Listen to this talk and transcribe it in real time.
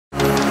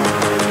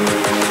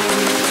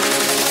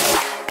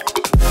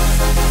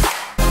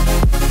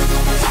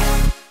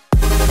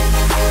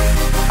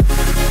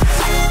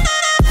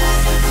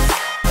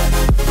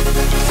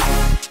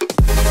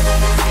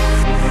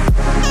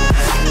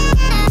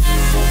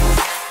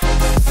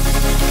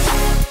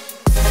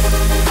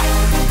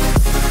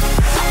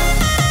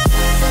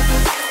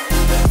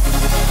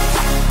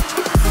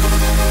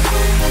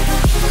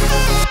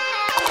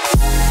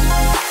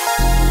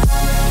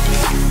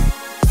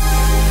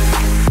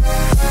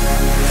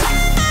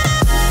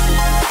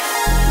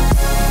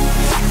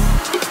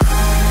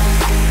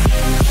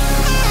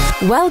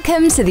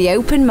Welcome to the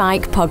Open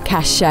Mic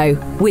Podcast Show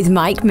with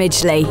Mike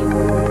Midgley.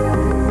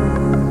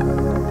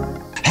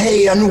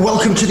 Hey, and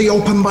welcome to the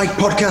Open Mic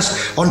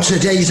Podcast. On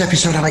today's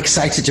episode, I'm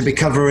excited to be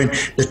covering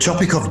the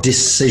topic of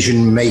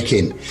decision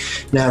making.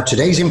 Now,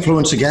 today's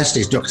influencer guest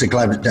is Dr.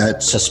 Gleb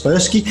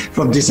Tsipursky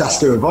from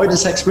Disaster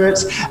Avoidance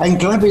Experts, and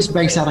Gleb is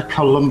based out of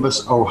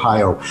Columbus,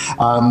 Ohio.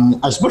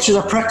 As much as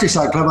I practice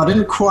that, Gleb, I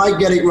didn't quite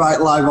get it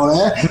right live on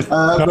air,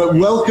 but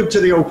welcome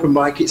to the Open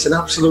Mic. It's an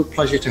absolute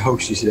pleasure to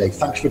host you today.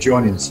 Thanks for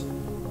joining us.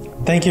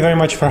 Thank you very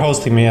much for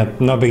hosting me.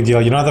 No big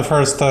deal. You're not the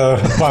first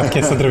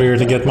podcast interviewer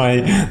to get my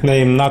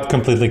name not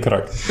completely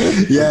correct.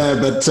 Yeah,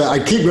 but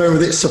I keep going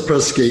with it.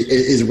 Tsipursky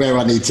is where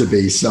I need to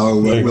be. So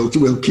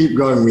we'll keep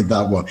going with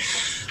that one.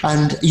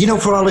 And, you know,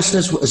 for our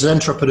listeners as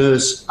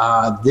entrepreneurs,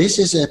 this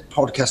is a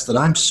podcast that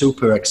I'm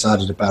super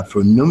excited about for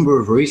a number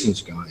of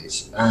reasons,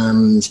 guys.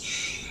 And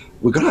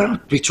we're going to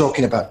be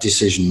talking about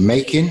decision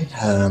making,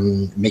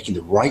 making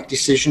the right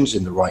decisions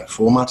in the right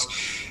format.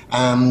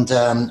 And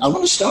I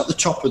want to start at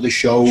the top of the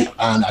show,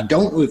 and I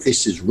don't know if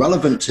this is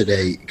relevant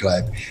today,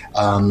 Gleb,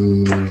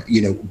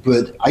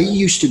 but I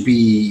used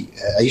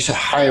to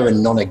hire a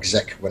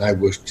non-exec when I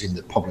worked in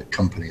the public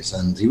companies,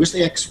 and he was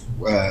the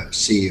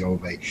ex-CEO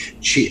of a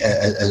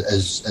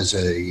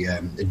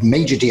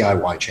major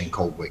DIY chain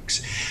called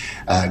Wix.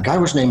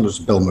 Guy's name was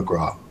Bill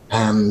McGrath,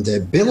 and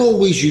Bill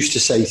always used to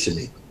say to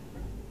me,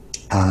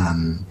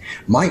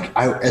 Mike,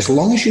 as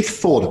long as you've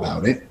thought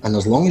about it, and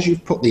as long as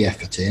you've put the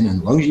effort in, and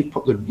as long as you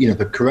put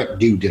the correct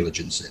due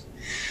diligence in,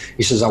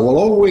 he says, I will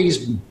always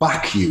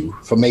back you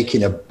for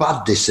making a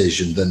bad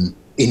decision than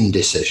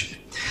indecision.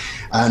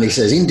 And he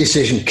says,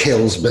 indecision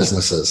kills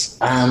businesses.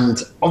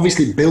 And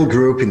obviously, Bill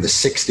grew up in the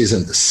 60s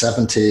and the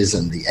 70s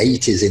and the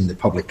 80s in the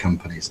public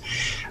companies.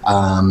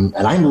 And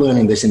I'm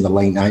learning this in the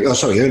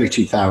early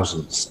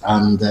 2000s.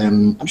 And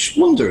I'm just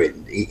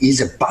wondering,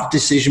 is a bad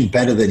decision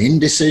better than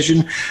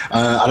indecision?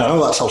 I don't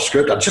know, that's off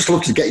script. I'd just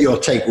love to get your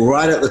take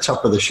right at the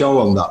top of the show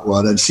on that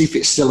one and see if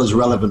it's still as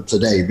relevant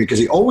today, because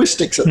it always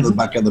sticks at the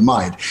back of the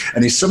mind.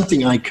 And it's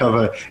something I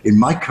cover in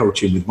my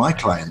coaching with my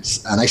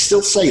clients. And I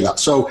still say that.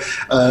 So,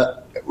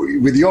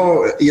 with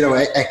your,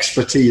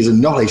 expertise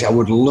and knowledge, I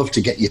would love to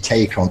get your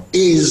take on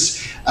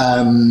is,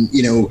 a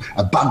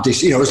bad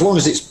decision, as long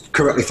as it's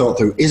correctly thought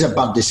through, is a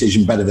bad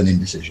decision better than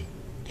indecision?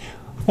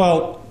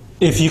 Well,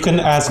 if you can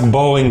ask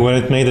Boeing when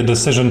it made a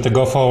decision to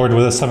go forward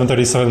with a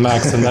 737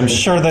 MAX, and I'm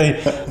sure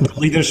the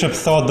leadership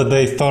thought that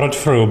they thought it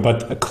through,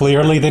 but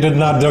clearly they did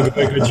not do a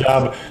good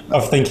job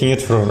of thinking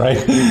it through, right?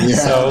 Yeah,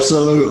 so,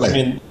 absolutely. I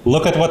mean,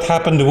 look at what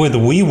happened with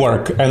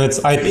WeWork and its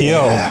IPO.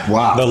 Yeah,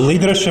 wow. The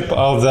leadership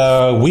of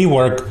the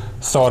WeWork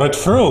thought it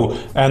through,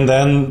 and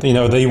then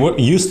they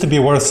used to be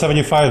worth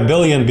 $75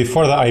 billion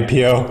before the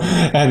IPO,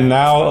 and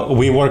now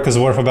WeWork is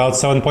worth about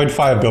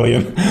 $7.5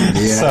 billion.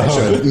 Yeah,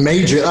 so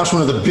major. That's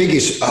one of the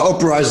biggest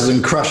uprises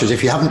and crashes.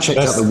 If you haven't checked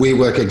out the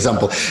WeWork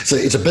example, so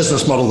it's a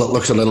business model that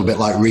looks a little bit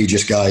like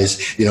Regus, guys.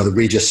 The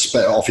Regus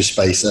office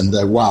space, and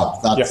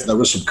wow, that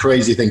was some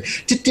crazy thing.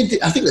 Did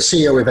I think the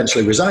CEO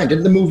eventually resigned?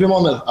 Didn't they move him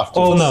on after?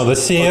 Oh no, the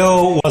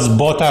CEO was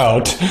bought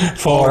out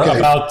for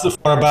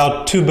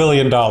about $2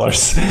 billion.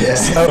 Yeah.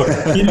 So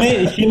he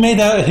made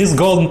his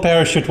golden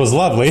parachute was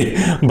lovely,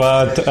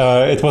 but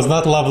it was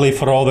not lovely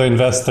for all the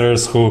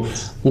investors who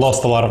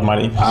lost a lot of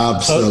money.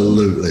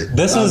 Absolutely. So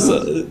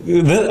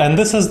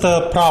this is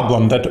the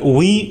problem, that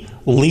we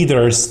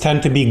leaders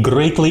tend to be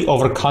greatly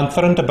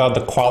overconfident about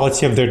the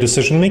quality of their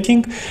decision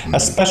making,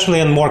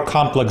 especially in more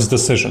complex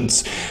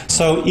decisions.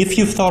 So if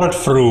you've thought it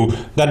through,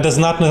 that does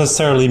not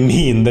necessarily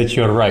mean that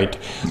you're right.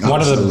 Absolutely.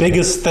 One of the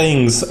biggest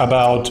things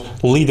about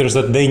leaders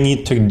that they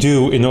need to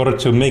do in order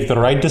to make the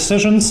right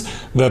decisions,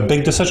 the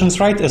big decisions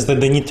right, is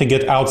that they need to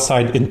get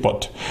outside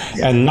input.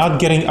 Yeah. And not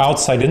getting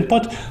outside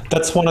input,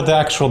 that's one of the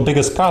actual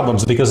biggest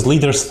problems, because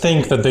leaders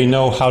think that they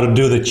know how to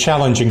do the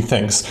challenging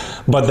things.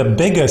 But the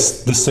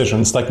biggest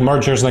decisions, like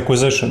mergers and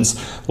acquisitions,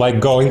 like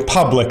going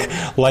public,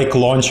 like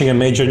launching a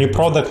major new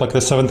product like the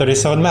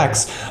 737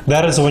 MAX,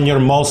 that is when you're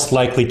most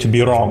likely to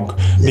be wrong,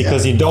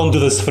 because you don't do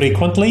this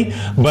frequently,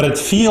 but it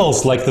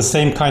feels like the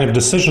same kind of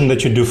decision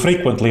that you do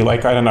frequently,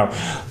 like, I don't know,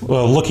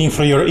 looking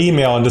through your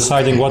email and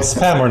deciding what's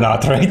spam or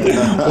not, right?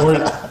 Or,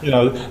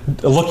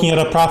 looking at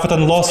a profit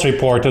and loss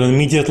report and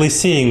immediately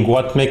seeing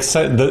what makes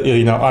sense,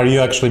 are you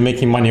actually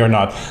making money or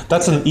not?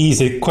 That's an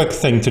easy, quick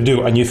thing to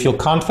do, and you feel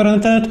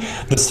confident in it.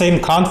 The same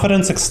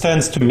confidence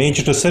extends to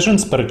major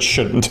decisions, but it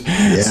shouldn't.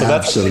 Yeah, so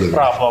that's absolutely. a big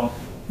problem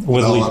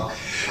with leaders.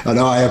 I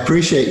know, I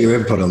appreciate your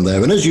input on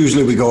there. And as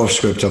usually we go off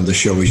script on the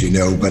show, as you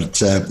know,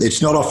 but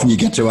it's not often you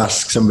get to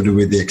ask somebody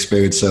with the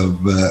experience of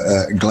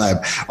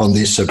Gleb on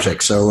this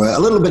subject. So a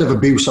little bit of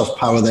abuse of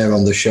power there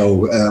on the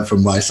show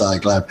from my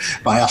side, Gleb,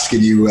 by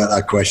asking you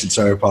that question.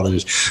 So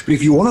apologies. But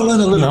if you want to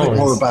learn a little bit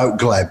more about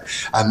Gleb,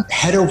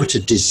 head over to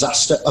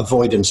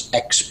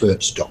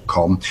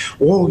disasteravoidanceexperts.com,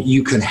 or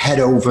you can head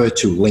over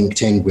to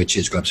LinkedIn, which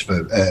is Gleb's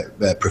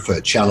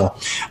preferred channel,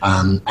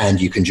 and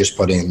you can just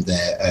put in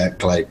there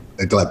Gleb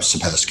Gleb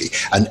Tsipursky.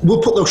 And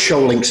we'll put those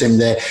show links in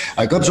there.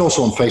 Gleb's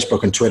also on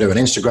Facebook and Twitter and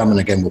Instagram, and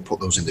again, we'll put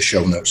those in the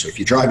show notes. So if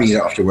you're driving, you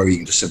don't have to worry. You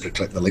can just simply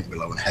click the link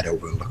below and head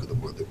over and look at the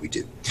work that we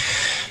do.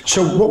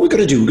 So what we're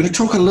going to do, we're going to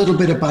talk a little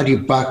bit about your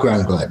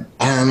background, Gleb.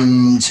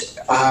 And,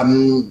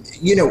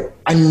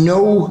 I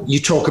know you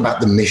talk about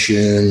the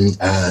mission,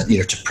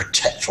 to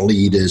protect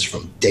leaders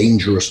from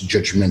dangerous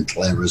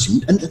judgmental errors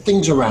and the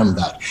things around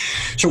that.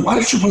 So I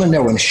just want to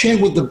know and share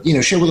with the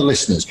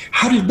listeners,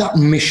 how did that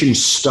mission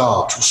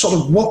start? Sort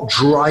of what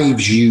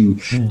drives you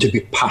to be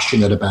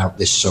passionate about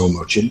this so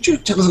much? And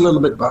just tell us a little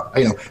bit about,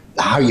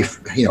 how you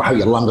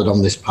landed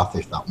on this path,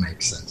 if that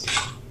makes sense.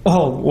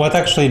 Well, what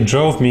actually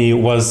drove me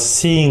was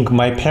seeing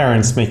my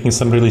parents making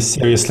some really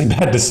seriously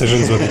bad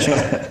decisions with each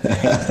other.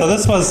 So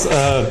this was,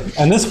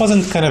 and this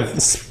wasn't kind of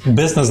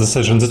business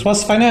decisions, it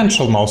was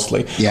financial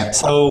mostly. Yeah.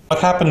 So what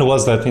happened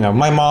was that,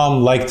 my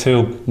mom liked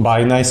to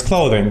buy nice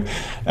clothing,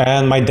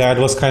 and my dad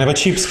was kind of a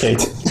cheapskate.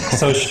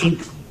 So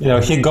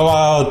she'd go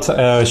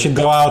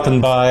out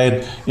and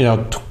buy,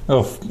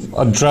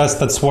 a dress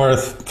that's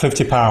worth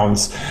 50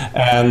 pounds,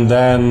 and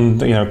then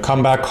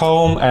come back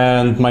home,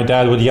 and my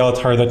dad would yell at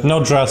her that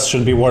no dress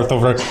should be worth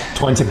over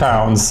 20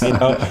 pounds. So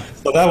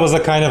that was a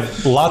kind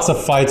of lots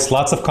of fights,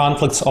 lots of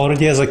conflicts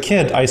already as a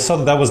kid. I saw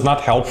that was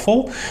not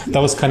helpful.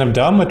 That was kind of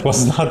dumb. It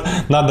was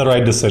not the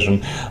right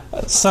decision.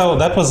 So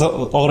that was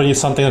already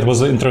something that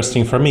was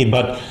interesting for me,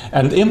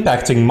 and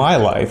impacting my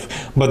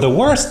life. But the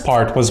worst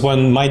part was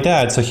when my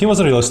dad, so he was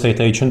a real estate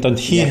agent, and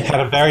he had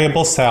a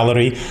variable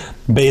salary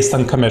based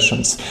on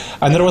commissions.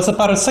 And there was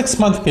about a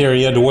 6-month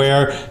period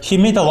where he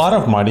made a lot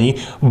of money,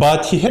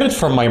 but he hid it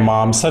from my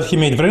mom, said he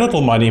made very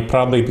little money,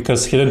 probably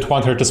because he didn't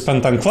want her to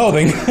spend on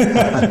clothing.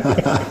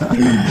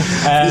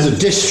 There's a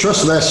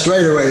distrust there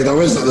straight away,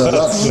 though, isn't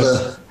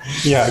there?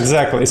 Yeah,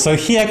 exactly. So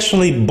he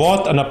actually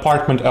bought an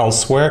apartment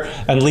elsewhere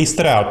and leased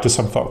it out to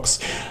some folks.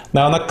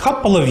 Now, in a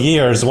couple of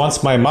years,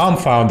 once my mom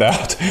found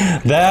out,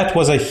 that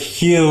was a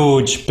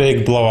huge,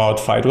 big blowout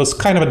fight. It was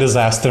kind of a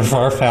disaster for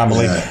our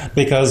family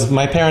because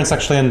my parents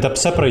actually ended up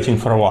separating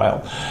for a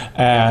while.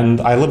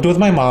 And I lived with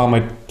my mom.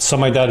 I saw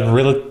my dad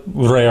really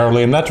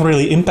rarely, and that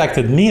really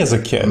impacted me as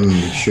a kid.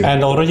 Sure.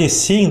 And already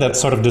seeing that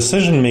sort of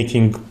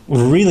decision-making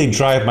really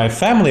drive my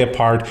family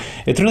apart,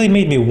 it really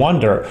made me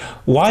wonder,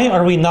 why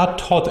are we not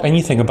taught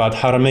anything about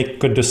how to make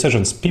good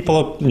decisions?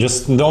 People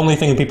just, the only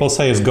thing people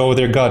say is go with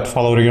your gut,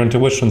 follow your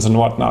intuitions and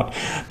whatnot.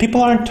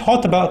 People aren't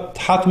taught about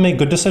how to make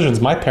good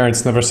decisions. My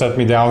parents never sat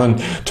me down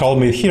and told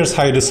me, here's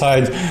how you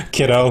decide,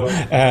 kiddo.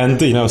 And,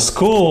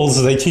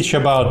 schools, they teach you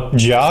about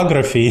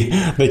geography,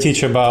 they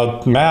teach you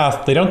about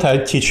math, they don't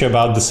teach you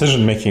about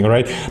decision-making,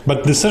 right?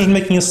 But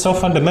decision-making is so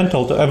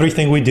fundamental to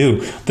everything we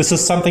do. This is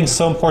something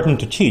so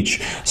important to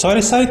teach. So I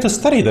decided to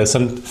study this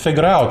and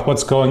figure out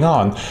what's going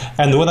on.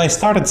 And when I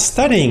started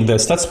studying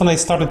this, that's when I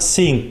started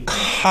seeing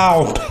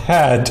how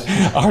bad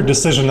our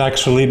decision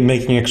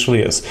making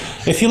actually is.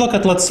 If you look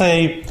at, let's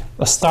say,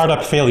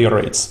 startup failure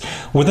rates,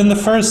 within the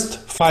first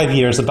 5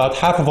 years, about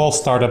half of all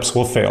startups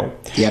will fail.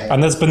 Yep.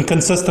 And that's been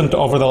consistent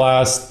over the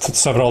last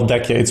several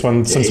decades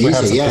since we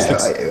have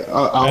statistics.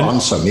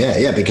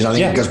 Because I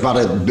think it goes back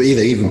to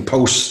even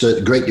post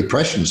Great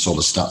Depression sort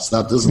of stats.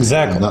 That doesn't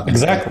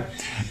exactly.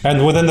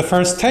 And within the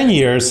first 10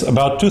 years,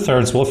 about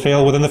 2/3 will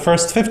fail. Within the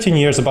first 15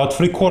 years, about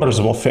 3/4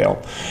 will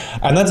fail.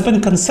 And that's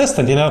been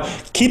consistent.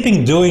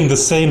 Keeping doing the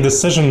same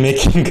decision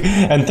making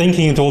and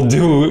thinking you'll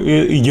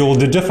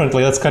do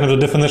differently. That's kind of the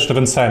definition of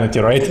insanity,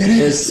 right? It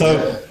is.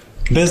 So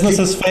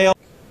businesses fail.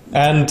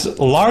 And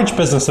large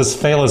businesses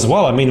fail as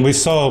well. I mean, we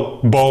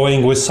saw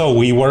Boeing, we saw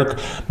WeWork.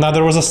 Now,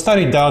 there was a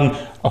study done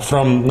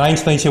from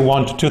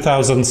 1991 to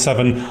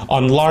 2007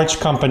 on large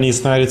companies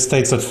in the United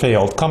States that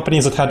failed.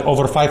 Companies that had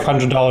over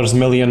 $500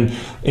 million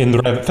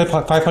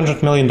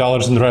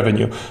in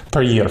revenue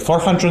per year.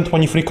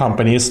 423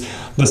 companies.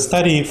 The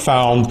study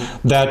found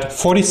that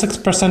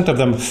 46% of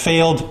them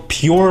failed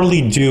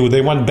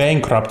they went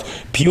bankrupt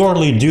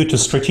purely due to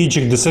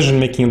strategic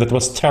decision-making that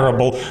was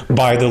terrible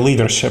by the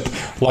leadership,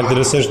 like the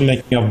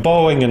decision-making of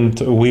Boeing and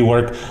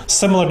WeWork,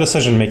 similar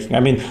decision-making. I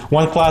mean,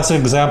 one classic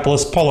example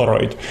is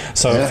Polaroid.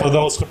 So for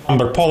those who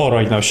remember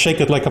Polaroid, now shake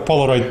it like a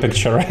Polaroid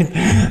picture, right?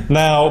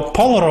 Now,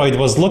 Polaroid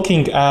was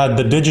looking at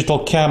the digital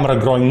camera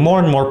growing more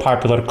and more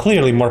popular,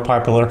 clearly more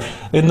popular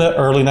in the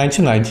early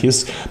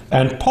 1990s.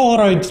 And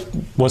Polaroid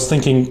was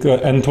thinking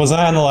and was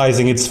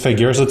analyzing its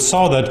figures. It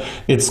saw that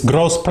its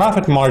gross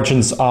profit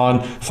margins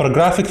on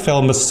photographic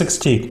film is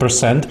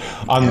 60%.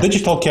 On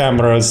digital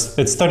cameras,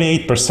 it's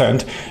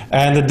 38%.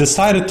 And it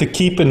decided to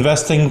keep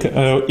investing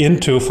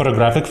into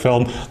photographic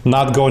film,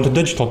 not go into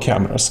digital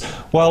cameras.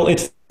 Well,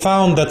 it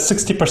found that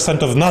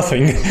 60% of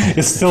nothing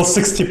is still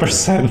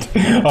 60%,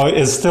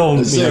 is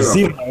still zero.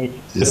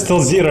 It's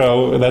still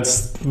zero.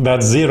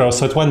 That's zero.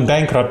 So it went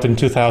bankrupt in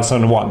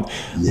 2001.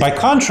 By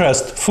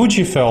contrast,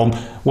 Fujifilm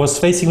was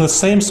facing the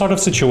same sort of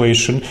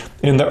situation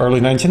in the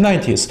early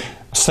 1990s.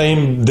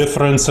 same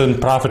difference in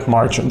profit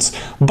margins.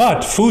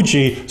 But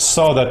Fuji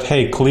saw that,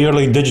 hey,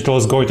 clearly digital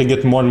is going to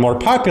get more and more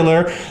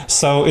popular,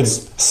 so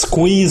it's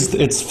squeezed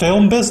its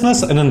film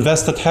business and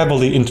invested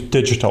heavily into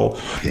digital.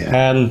 Yeah.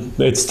 And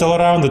it's still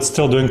around, it's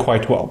still doing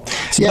quite well.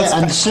 So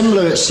and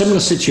similar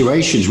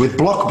situations with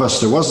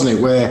Blockbuster, wasn't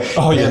it, where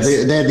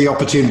they had the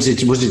opportunity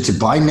to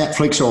buy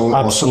Netflix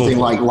or something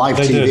like Live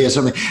TV or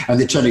something, and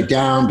they turned it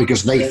down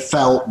because they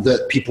felt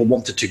that people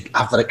wanted to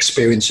have that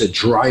experience of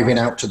driving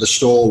out to the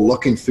store,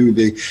 looking through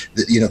the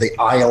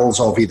aisles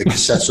of either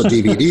cassettes or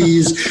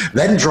DVDs,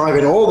 then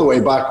driving all the way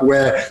back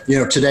where,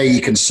 today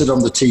you can sit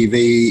on the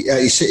TV,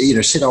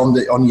 sit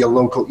on your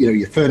local,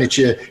 your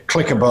furniture,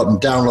 click a button,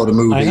 download a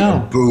movie,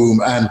 and boom.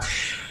 And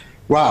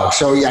wow.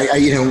 So,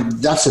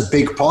 that's a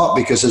big part,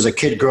 because as a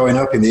kid growing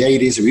up in the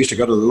 80s, we used to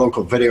go to the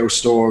local video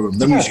store, and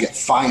then we used to get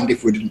fined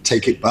if we didn't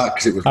take it back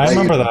because it was late. I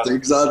remember that.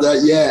 Things like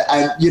that. Yeah.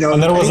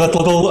 And there was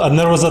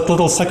that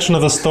little section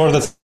of the store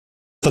that's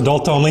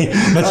adult only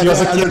that you as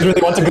a kid really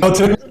want to go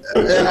to.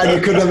 And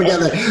you could never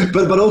get there.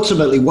 But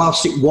ultimately,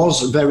 whilst it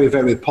was very,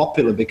 very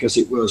popular, because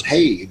it was,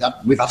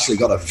 we've actually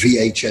got a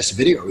VHS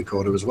video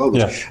recorder as well,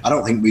 which I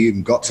don't think we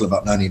even got till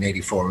about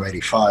 1984 or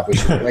 85,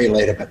 which was way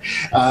later.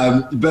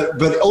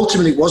 But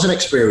ultimately, it was an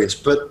experience.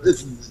 But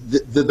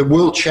the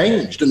world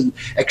changed, and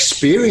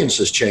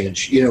experiences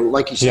changed.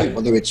 Like you said,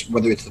 whether it's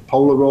the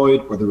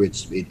Polaroid, whether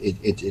it's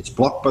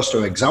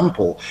Blockbuster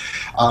example.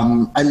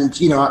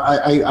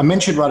 I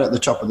mentioned right at the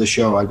top of the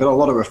show, I've got a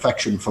lot of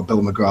affection for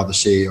Bill McGrath, the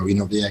CEO,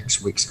 the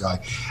ex-Wix guy.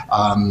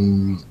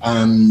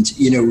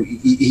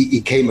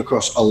 He came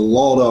across a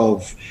lot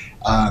of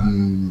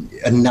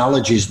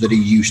analogies that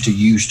he used to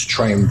use to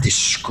try and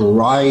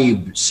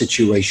describe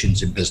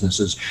situations in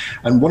businesses.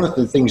 And one of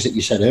the things that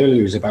you said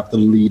earlier is about the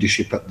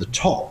leadership at the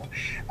top.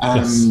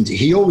 And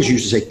he always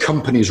used to say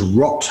companies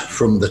rot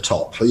from the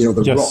top,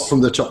 rot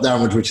from the top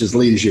downwards, which is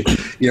leadership.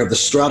 The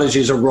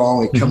strategies are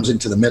wrong. It comes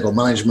into the middle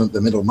management.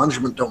 The middle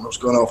management don't know what's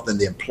going on. Then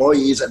the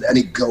employees, and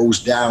it goes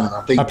down. And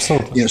I think,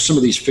 some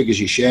of these figures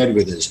you shared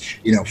with us,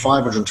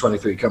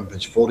 523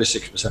 companies,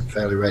 46%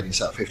 failure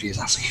ratings out of 50 years.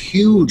 That's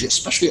huge,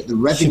 especially at the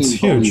revenue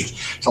volumes.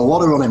 It's a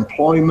lot of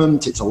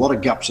unemployment. It's a lot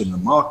of gaps in the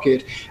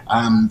market.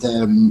 And,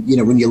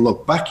 when you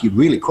look back, you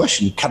really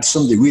question, can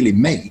somebody really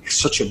make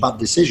such a bad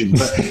decision?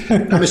 But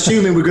I'm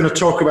assuming we're going to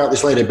talk about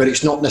this later, but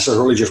it's not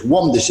necessarily just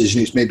one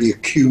decision. It's maybe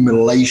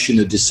accumulation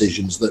of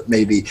decisions that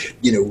maybe,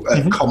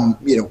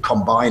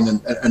 combine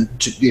and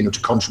to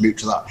contribute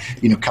to that,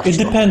 catastrophe.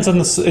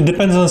 It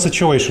depends on the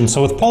situation.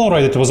 So with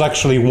Polaroid, it was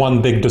actually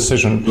one big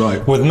decision.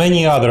 Right. With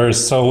many others,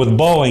 so with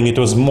Boeing, it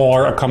was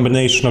more a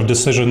combination of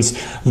decisions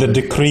that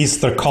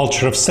decreased the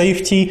culture of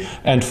safety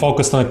and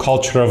focused on a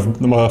culture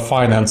of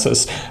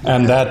finances.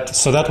 And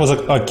that was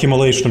an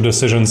accumulation of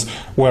decisions.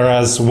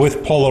 Whereas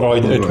with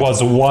Polaroid, it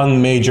was one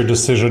major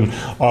decision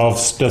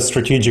that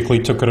strategically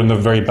took it in a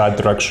very bad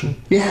direction.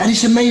 Yeah, and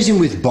it's amazing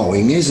with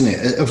Boeing, isn't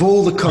it? Of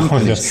all the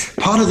companies,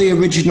 part of the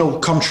original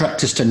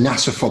contractors to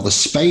NASA for the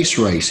space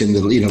race in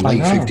the late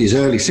 50s,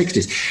 early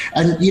 60s.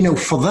 And,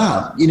 for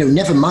that,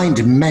 never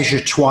mind measure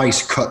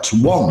twice, cut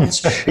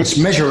once. It's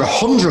measure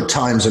 100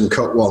 times and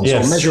cut once,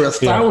 or measure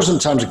 1,000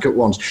 times and cut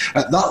once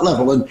at that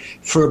level. And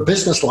for a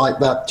business like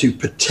that to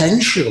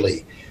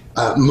potentially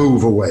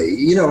move away,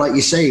 like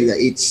you say, that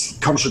it's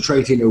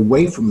concentrating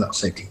away from that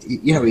safety.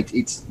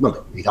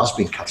 It has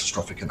been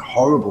catastrophic and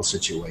horrible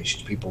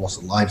situations. People lost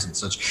their lives and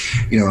such.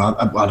 I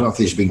don't know if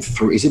there's been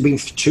has it been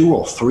 2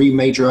 or 3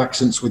 major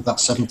accidents with that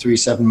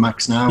 737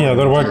 MAX now? Yeah,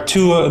 there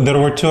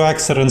were two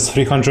accidents.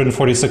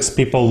 346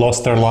 people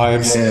lost their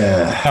lives.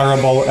 Yeah.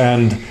 Terrible.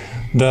 And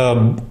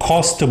the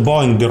cost to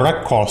Boeing,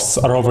 direct costs,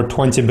 are over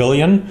 $20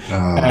 billion,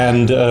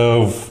 and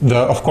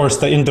of course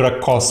the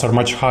indirect costs are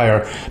much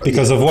higher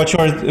because of what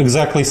you're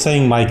exactly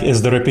saying, Mike,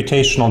 is the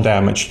reputational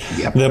damage.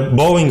 Yep. The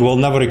Boeing will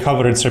never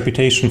recover its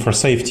reputation for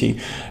safety,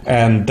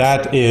 and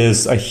that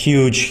is a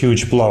huge,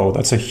 huge blow.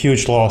 That's a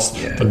huge loss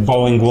that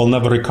Boeing will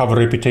never recover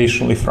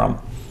reputationally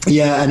from.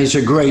 Yeah, and it's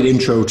a great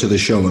intro to the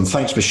show, and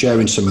thanks for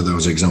sharing some of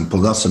those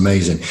examples. That's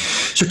amazing.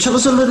 So tell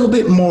us a little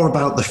bit more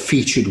about the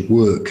featured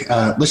work.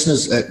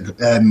 Listeners,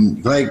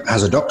 Gleb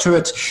has a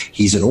doctorate.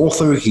 He's an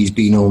author. He's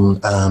been on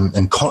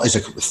is a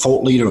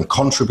thought leader and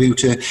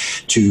contributor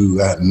to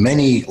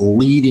many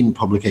leading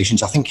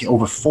publications. I think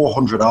over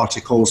 400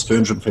 articles,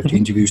 350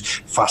 interviews,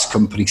 Fast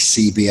Company,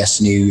 CBS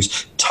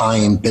News,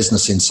 Time,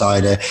 Business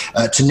Insider,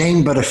 to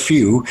name but a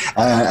few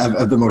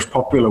of the most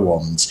popular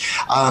ones.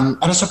 And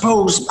I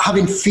suppose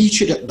having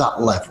featured at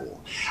that level,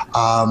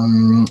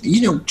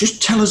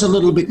 just tell us a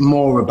little bit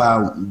more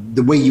about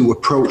the way you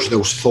approach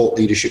those thought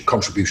leadership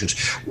contributions.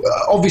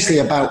 Obviously,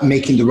 about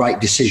making the right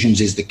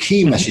decisions is the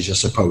key message, I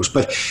suppose.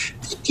 But,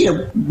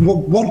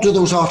 what do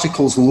those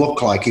articles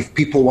look like if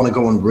people want to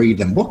go and read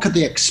them? What could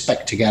they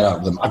expect to get out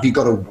of them? Have you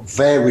got a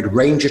varied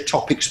range of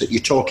topics that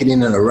you're talking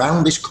in and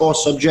around this core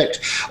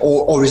subject?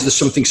 Or is there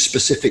something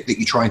specific that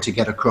you're trying to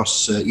get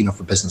across,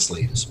 for business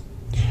leaders?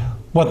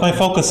 What my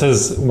focus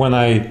is when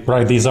I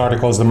write these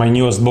articles, in my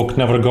newest book,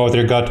 Never Go With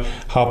Your Gut,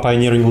 How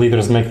Pioneering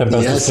Leaders Make the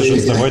Best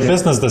Decisions to Avoid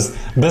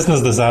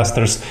Business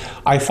Disasters,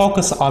 I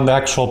focus on the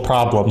actual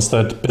problems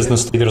that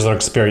business leaders are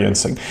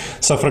experiencing.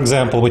 So, for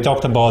example, we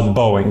talked about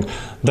Boeing.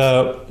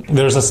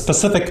 There's a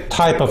specific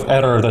type of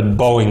error that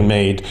Boeing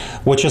made,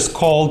 which is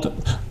called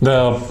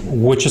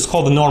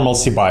the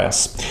normalcy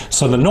bias.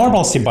 So the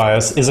normalcy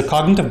bias is a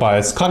cognitive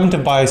bias.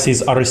 Cognitive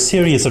biases are a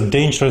series of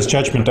dangerous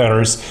judgment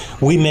errors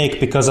we make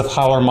because of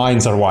how our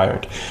minds are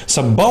wired.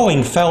 So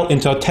Boeing fell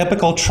into a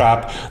typical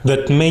trap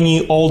that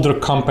many older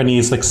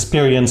companies,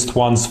 experienced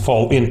ones,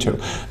 fall into.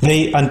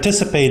 They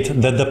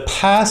anticipate that the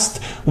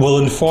past will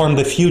inform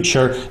the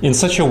future in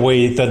such a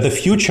way that the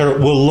future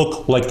will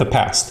look like the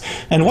past.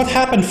 And what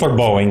happened for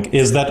Boeing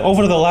is that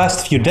over the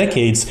last few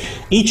decades,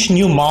 each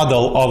new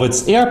model of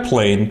its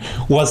airplane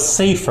was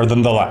safer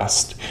than the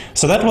last.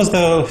 So that was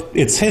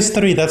its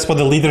history, that's what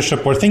the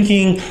leadership were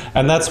thinking,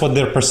 and that's what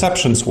their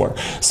perceptions were.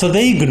 So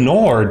they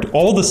ignored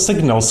all the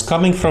signals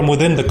coming from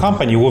within the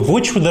company, of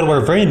which there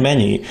were very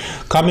many,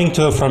 coming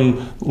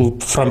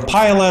from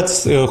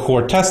pilots who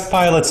were test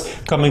pilots,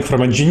 coming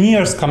from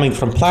engineers, coming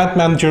from plant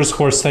managers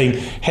who are saying,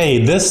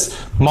 hey, this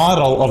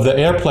model of the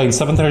airplane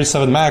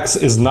 737 MAX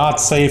is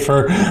not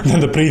safer than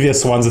the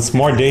previous ones. It's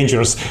more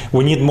dangerous.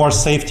 We need more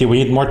safety.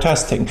 We need more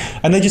testing.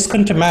 And they just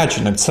couldn't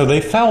imagine it. So they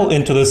fell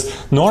into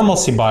this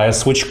normalcy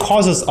bias, which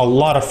causes a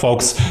lot of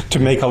folks to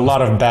make a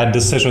lot of bad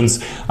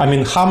decisions. I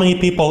mean, how many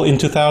people in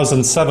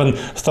 2007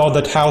 thought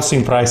that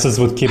housing prices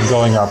would keep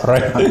going up,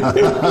 right?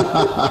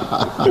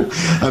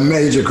 A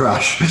major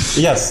crash.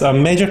 Yes, a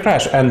major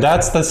crash. And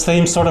that's the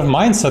same sort of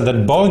mindset that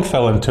Boeing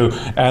fell into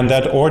and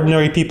that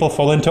ordinary people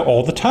fall into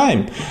all the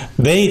time.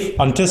 They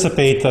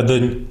anticipate that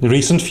the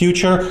recent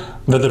future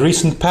will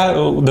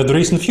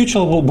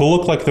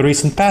look like the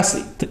recent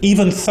past,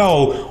 even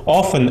though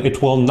often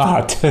it will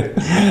not.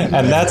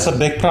 And that's a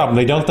big problem.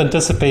 They don't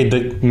anticipate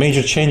the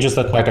major changes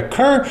that might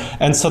occur,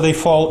 and so they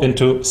fall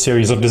into a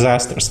series of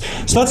disasters.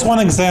 So that's one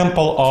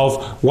example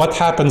of what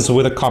happens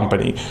with a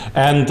company.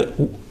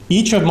 And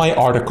each of my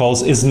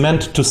articles is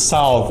meant to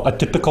solve a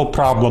typical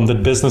problem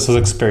that businesses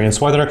experience,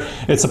 whether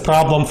it's a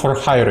problem for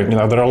hiring.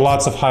 There are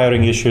lots of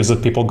hiring issues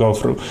that people go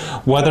through.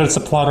 Whether it's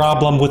a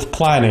problem with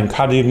planning,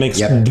 how do you make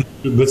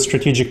good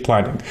strategic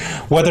planning?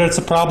 Whether it's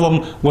a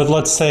problem with,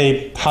 let's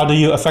say, how do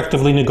you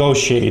effectively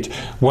negotiate,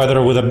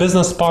 whether with a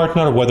business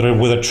partner, whether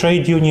with a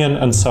trade union,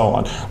 and so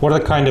on. What are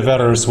the kind of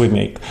errors we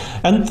make?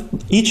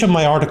 And each of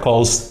my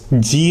articles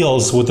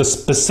deals with a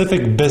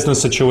specific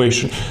business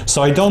situation.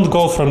 So I don't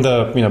go from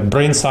the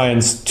brain science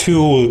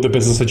to the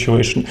business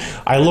situation.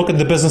 I look at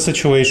the business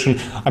situation.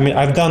 I mean,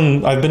 I've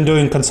been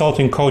doing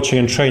consulting, coaching,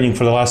 and training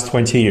for the last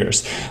 20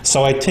 years.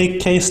 So I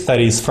take case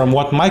studies from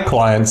what my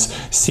clients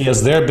see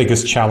as their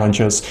biggest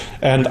challenges,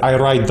 and I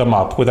write them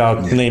up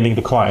without naming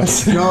the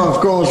clients. No, of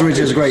course, which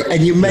is great.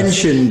 And you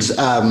mentioned,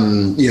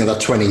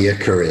 that 20-year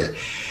career.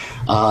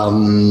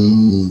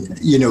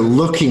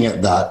 Looking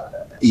at that,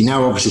 you're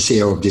now obviously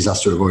CEO of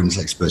disaster avoidance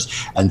experts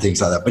and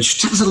things like that. But just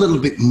tell us a little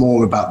bit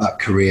more about that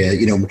career,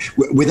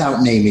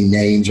 without naming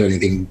names or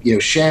anything.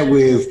 Share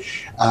with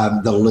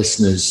the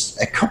listeners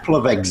a couple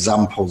of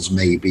examples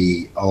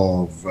maybe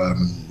of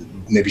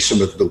maybe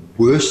some of the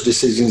worst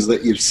decisions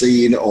that you've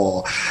seen,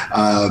 or,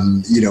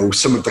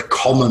 some of the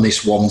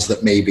commonest ones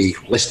that maybe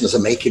listeners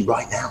are making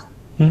right now.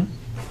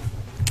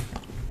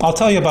 I'll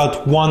tell you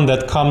about one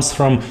that comes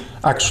from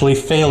actually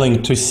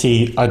failing to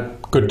see a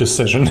good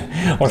decision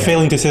or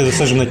failing to see a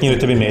decision that needed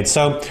to be made.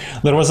 So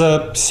there was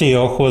a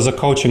CEO who was a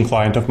coaching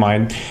client of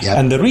mine.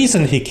 And the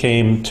reason he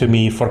came to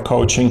me for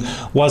coaching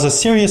was a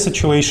serious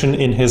situation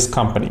in his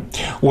company,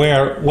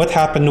 where what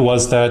happened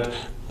was that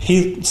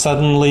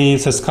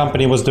his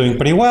company was doing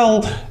pretty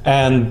well,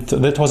 and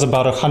it was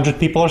about 100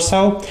 people or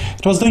so.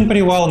 It was doing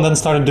pretty well and then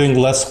started doing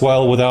less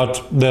well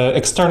without the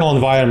external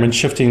environment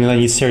shifting in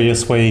any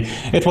serious way.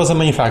 It was a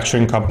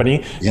manufacturing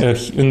company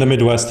in the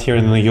Midwest here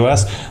in the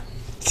US.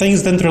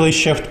 Things didn't really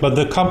shift, but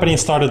the company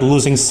started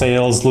losing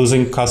sales,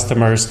 losing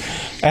customers.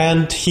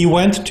 And he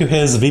went to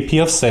his VP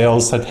of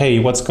sales, said, hey,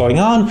 what's going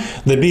on?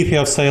 The VP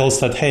of sales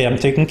said, hey, I'm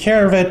taking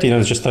care of it.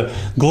 It's just a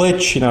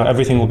glitch.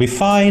 Everything will be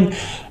fine.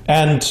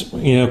 And,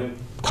 a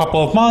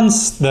couple of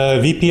months, the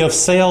VP of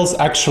sales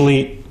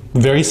actually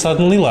very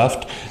suddenly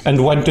left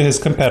and went to his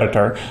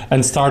competitor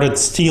and started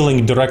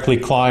stealing directly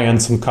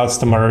clients and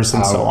customers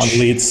and so on,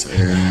 leads.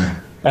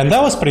 And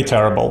that was pretty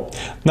terrible.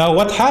 Now,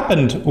 what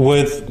happened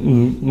with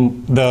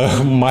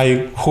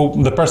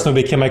the person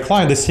who became my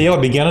client, the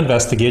CEO, began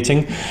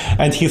investigating,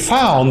 and he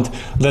found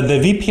that the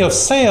VP of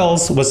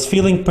sales was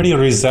feeling pretty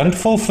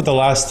resentful for the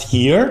last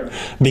year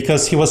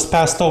because he was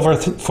passed over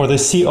for the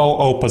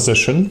COO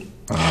position.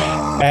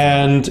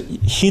 And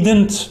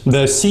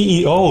the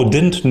CEO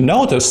didn't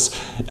notice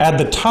at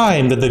the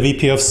time that the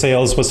VP of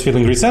sales was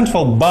feeling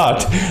resentful,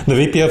 but the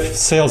VP of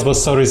sales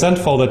was so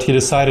resentful that he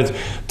decided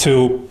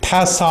to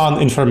pass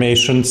on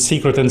information,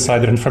 secret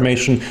insider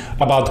information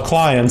about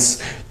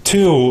clients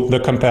to the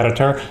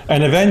competitor,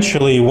 and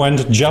eventually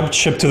jumped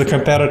ship to the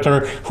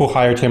competitor who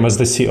hired him as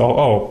the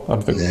COO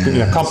of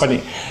the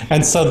company.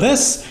 And so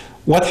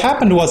what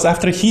happened was,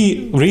 after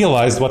he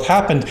realized what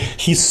happened,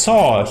 he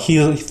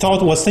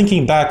was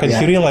thinking back, and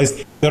he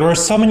realized There were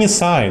so many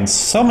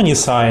signs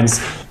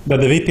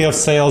that the VP of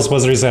sales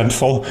was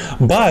resentful,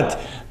 but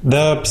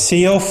the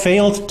CEO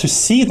failed to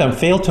see them,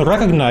 failed to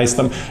recognize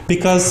them,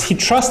 because he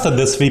trusted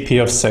this VP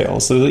of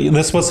sales.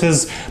 This was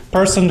his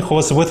person who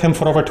was with him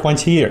for over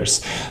 20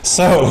 years.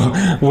 So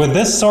with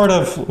this sort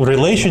of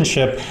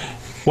relationship,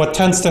 what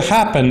tends to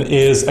happen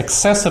is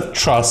excessive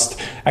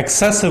trust,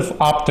 excessive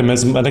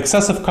optimism, and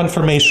excessive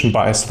confirmation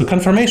bias. The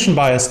confirmation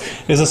bias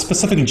is a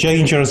specific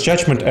dangerous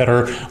judgment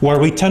error where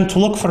we tend to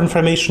look for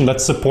information that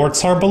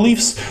supports our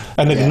beliefs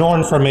and ignore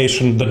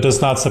information that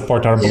does not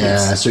support our beliefs.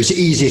 Yeah, so it's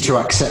easier to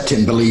accept it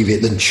and believe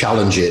it than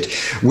challenge it.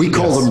 We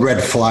call them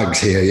red flags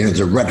here.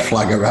 There's a red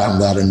flag around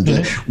that, and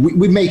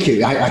we make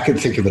it. I can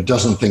think of a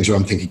dozen things where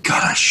I'm thinking,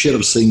 God, I should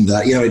have seen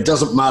that. It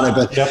doesn't matter,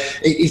 but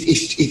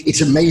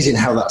it's amazing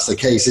how that's the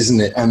case, isn't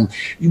it? And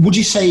would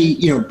you say,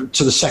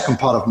 to the second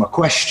part of my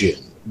question,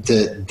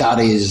 that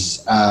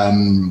is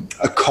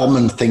a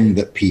common thing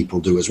that people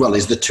do as well?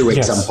 Is the two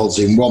examples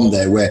in one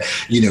there where,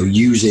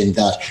 using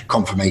that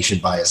confirmation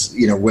bias,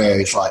 where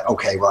it's like,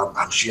 okay, well,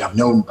 actually, I've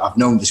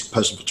known this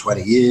person for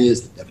 20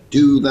 years, they never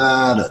do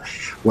that, or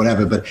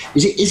whatever. But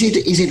is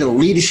it a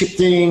leadership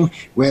thing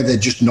where they're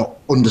just not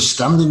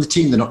understanding the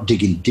team, they're not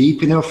digging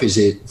deep enough? Is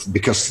it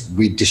because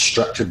we're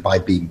distracted by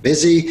being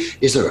busy?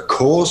 Is there a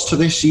cause to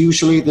this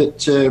usually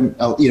that,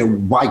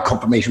 why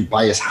confirmation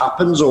bias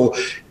happens, or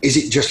is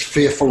it just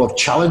fearful of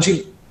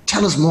challenging?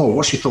 Tell us more.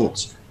 What's your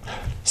thoughts?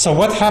 So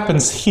what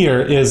happens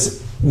here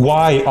is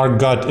why our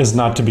gut is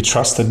not to be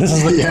trusted. This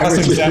is the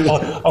classic example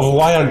of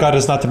why our gut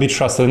is not to be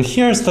trusted. And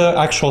here's the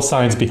actual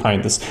science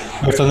behind this.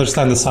 We have to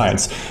understand the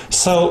science.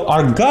 So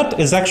our gut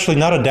is actually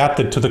not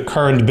adapted to the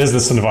current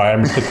business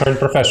environment, the current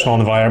professional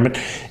environment.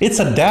 It's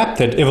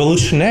adapted,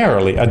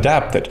 evolutionarily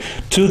adapted,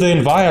 to the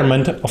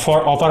environment of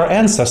our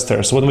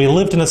ancestors. When we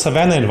lived in a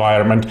savanna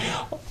environment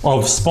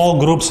of small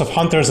groups of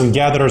hunters and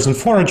gatherers and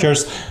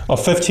foragers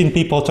of 15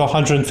 people to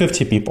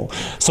 150 people.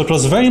 So it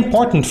was very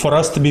important for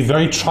us to be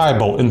very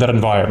tribal in that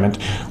environment.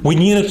 We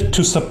needed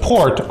to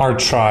support our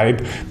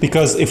tribe,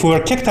 because if we were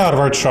kicked out of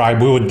our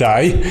tribe, we would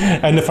die.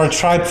 And if our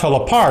tribe fell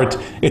apart,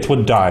 it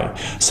would die.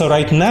 So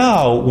right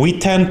now, we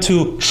tend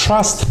to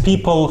trust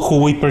people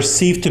who we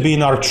perceive to be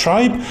in our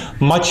tribe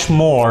much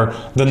more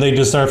than they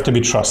deserve to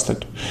be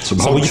trusted. Some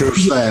whole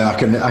truths there.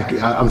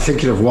 I'm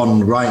thinking of one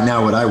right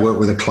now when I work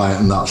with a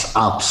client, and that's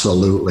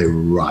absolutely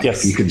right.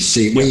 Yes. You can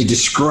see it. When you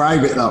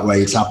describe it that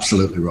way, it's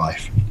absolutely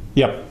right.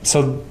 Yep.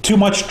 So too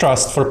much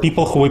trust for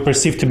people who we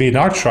perceive to be in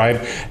our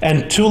tribe,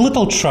 and too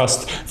little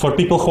trust for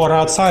people who are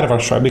outside of our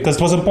tribe, because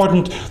it was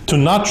important to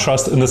not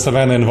trust in the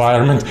savanna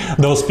environment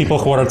those people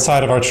who are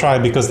outside of our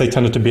tribe, because they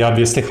tended to be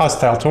obviously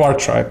hostile to our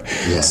tribe.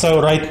 Yeah.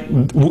 So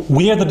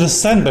we are the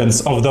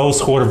descendants of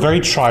those who are very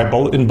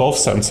tribal in both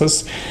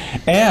senses,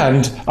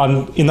 and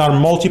in our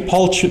multipolar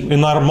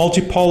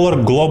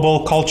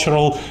global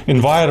cultural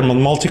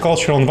environment,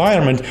 multicultural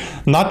environment,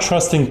 not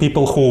trusting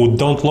people who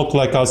don't look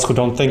like us, who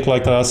don't think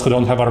like us, who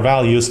don't have our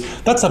values,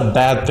 that's a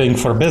bad thing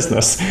for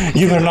business.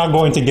 You are not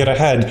going to get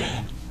ahead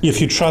if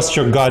you trust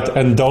your gut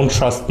and don't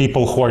trust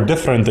people who are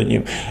different than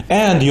you.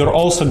 And you're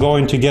also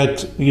going to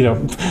get,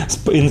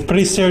 in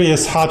pretty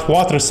serious hot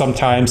water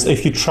sometimes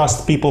if you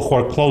trust people who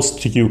are close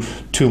to you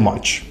too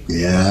much.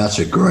 Yeah, that's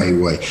a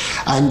great way.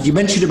 And you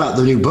mentioned about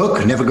the new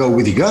book, Never Go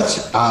With Your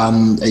Gut.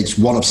 It's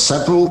one of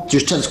several.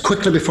 Just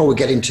quickly before we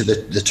get into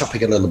the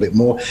topic a little bit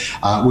more,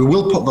 we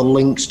will put the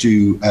links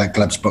to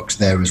Gleb's books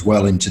there as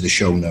well into the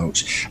show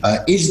notes.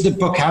 Is the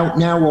book out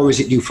now, or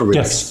is it due for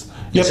release? Yes.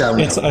 Yep,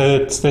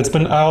 it's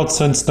been out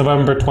since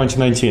November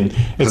 2019.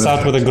 It's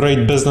out with a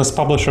great business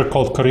publisher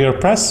called Career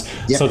Press.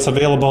 Yep. So it's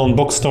available in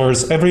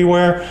bookstores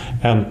everywhere,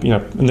 and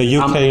in the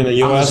UK, in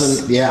the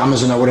US.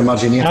 Amazon, I would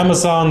imagine. Yeah.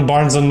 Amazon,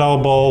 Barnes and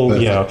Noble,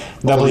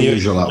 Perfect. All the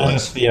usual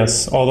outlets.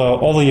 Yes,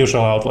 all the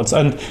usual outlets,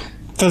 and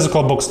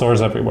physical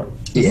bookstores everywhere.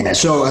 Yeah,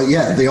 so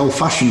the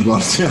old-fashioned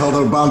ones,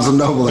 although Barnes and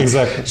Noble.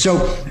 Exactly. So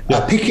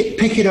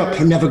pick it up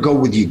and never go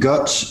with your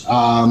guts.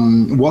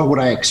 What would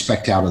I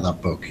expect out of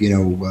that book?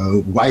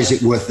 Why is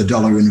it worth the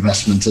dollar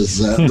investment, as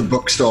the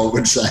bookstore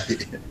would say?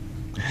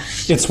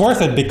 It's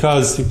worth it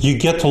because you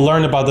get to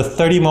learn about the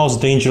 30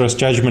 most dangerous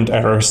judgment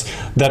errors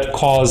that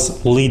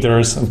cause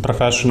leaders and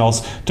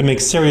professionals to make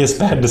serious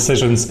bad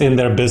decisions in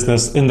their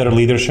business, in their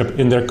leadership,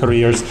 in their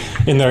careers,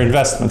 in their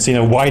investments.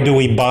 Why do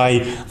we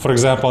buy, for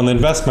example, in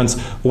investments,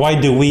 why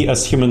do we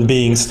as human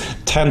beings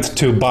tend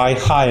to buy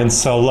high and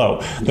sell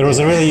low? There was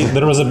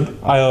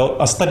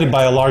a study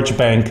by a large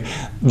bank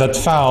that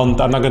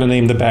found, I'm not going to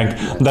name the bank,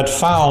 that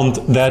found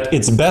that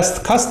its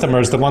best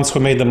customers, the ones who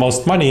made the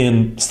most money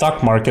in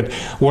stock market,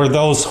 were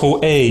those who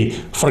A,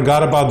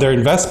 forgot about their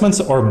investments,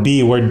 or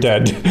B, were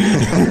dead.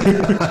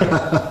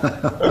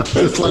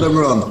 Just let them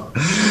run.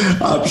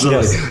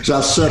 Absolutely. Yes. So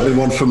that's certainly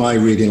one for my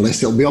reading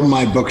list. It'll be on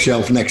my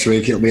bookshelf next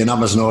week. It'll be an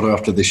Amazon order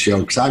after this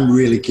show, because I'm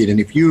really keen. And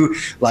if you,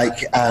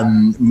 like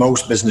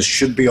most business,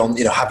 should be on,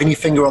 having your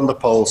finger on the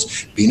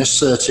pulse, being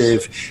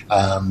assertive,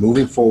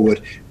 moving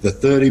forward, the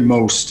 30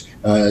 most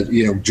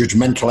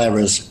judgmental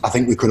errors, I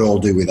think we could all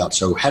do with that.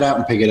 So head out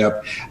and pick it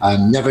up.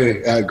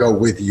 Never go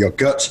with your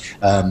gut.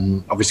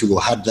 Obviously, we'll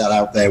have that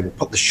out there. We'll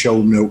put the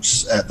show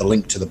notes, the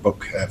link to the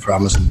book for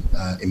Amazon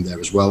in there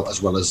as well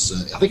as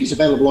I think it's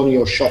available on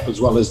your shop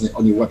as well, isn't it,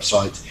 on your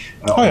website,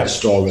 on the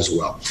store as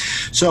well.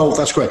 So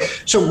that's great.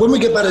 So when we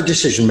get back to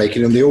decision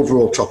making and the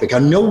overall topic, I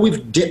know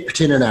we've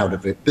dipped in and out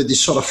of it, but there's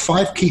sort of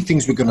 5 key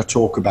things we're going to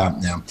talk about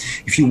now.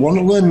 If you want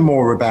to learn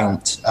more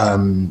about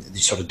the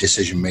sort of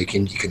decision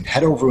making, you can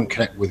head over and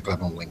connect with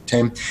Gleb on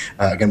LinkedIn.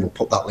 Again, we'll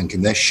put that link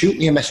in there. Shoot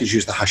me a message,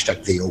 use the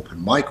hashtag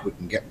 #TheOpenMic. We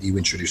can get you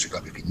introduced to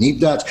Gleb if you need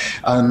that.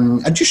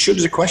 And just shoot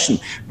us a question.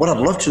 What I'd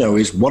love to know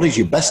is, what is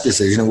your best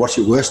decision and what's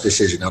your worst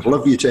decision? I'd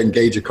love you to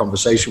engage a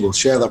conversation. We'll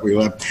share that with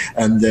you.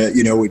 And,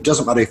 it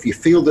doesn't matter if you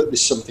feel that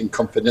there's something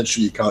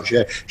confidential you can't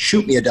share,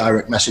 shoot me a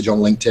direct message on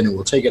LinkedIn and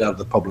we'll take it out of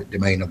the public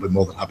domain. I'll be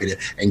more than happy to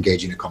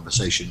engage in a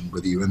conversation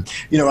with you. And,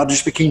 I'd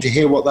just be keen to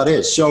hear what that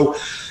is. So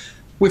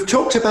we've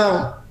talked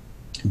about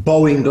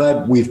Boeing,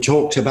 Gleb, we've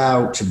talked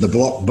about the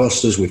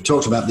blockbusters, we've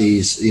talked about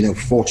these,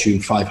 Fortune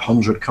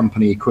 500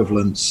 company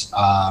equivalents.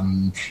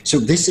 So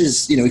this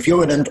is, if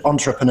you're an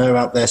entrepreneur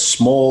out there,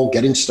 small,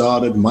 getting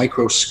started,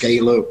 micro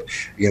scale up,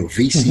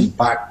 VC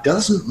back,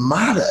 doesn't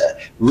matter,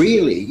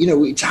 really.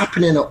 It's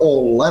happening at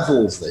all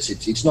levels,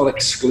 it's not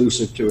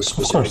exclusive to a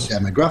specific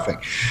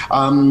demographic.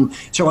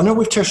 So I know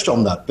we've touched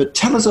on that, but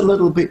tell us a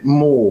little bit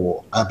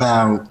more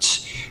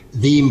about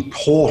the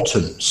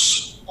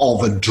importance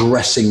of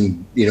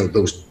addressing,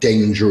 those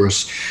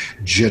dangerous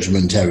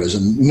judgment errors,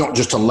 and not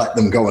just to let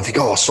them go and think,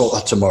 I'll sort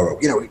that tomorrow.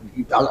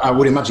 I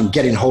would imagine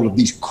getting hold of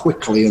these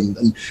quickly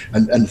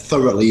and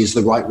thoroughly is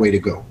the right way to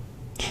go.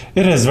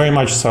 It is, very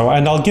much so.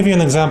 And I'll give you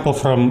an example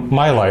from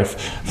my life.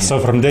 So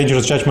from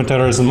dangerous judgment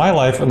errors in my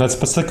life, and that's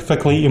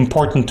specifically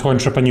important to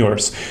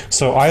entrepreneurs.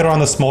 So I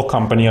run a small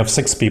company of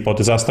 6 people,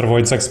 disaster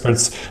avoidance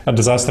experts at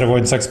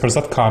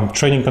disasteravoidanceexperts.com,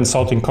 training,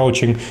 consulting,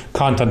 coaching,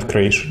 content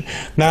creation.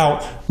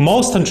 Now,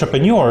 most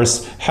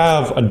entrepreneurs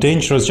have a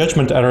dangerous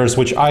judgment errors,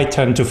 which I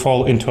tend to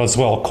fall into as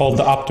well, called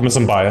the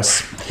optimism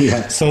bias.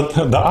 Yeah. So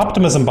the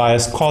optimism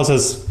bias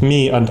causes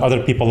me and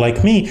other people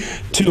like me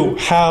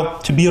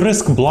to be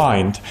risk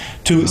blind,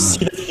 to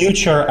see the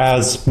future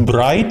as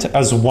bright,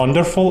 as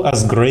wonderful,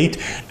 as great,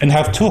 and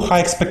have too high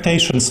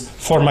expectations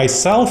for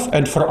myself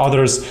and for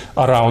others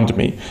around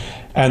me.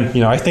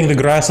 And, I think the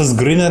grass is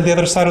greener on the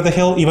other side of the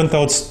hill, even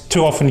though it's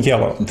too often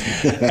yellow.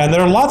 And there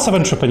are lots of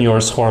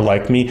entrepreneurs who are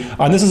like me.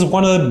 And this is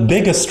one of the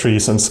biggest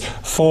reasons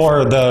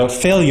for the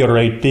failure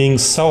rate being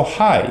so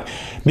high.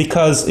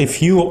 Because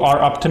if you are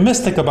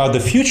optimistic about the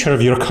future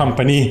of your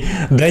company,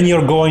 then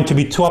you're going to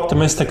be too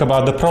optimistic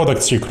about the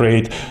products you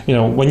create.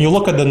 When you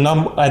look at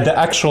the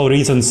actual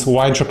reasons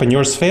why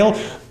entrepreneurs fail,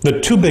 the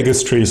 2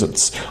 biggest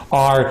reasons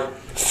are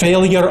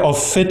failure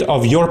of fit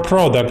of your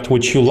product,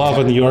 which you love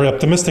and you're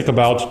optimistic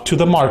about, to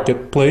the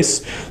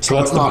marketplace. So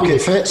that's the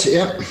market fit,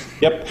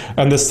 Yep.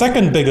 And the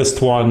second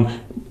biggest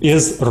one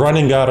is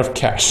running out of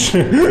cash.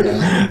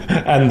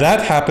 And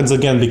that happens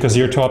again because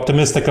you're too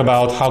optimistic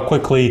about how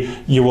quickly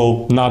you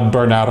will not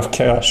burn out of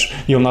cash.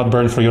 You'll not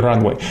burn for your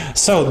runway.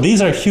 So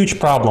these are huge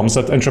problems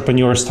that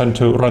entrepreneurs tend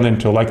to run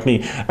into, like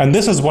me. And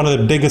this is one of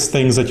the biggest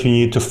things that you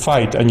need to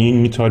fight and you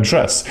need to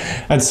address.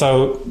 And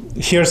so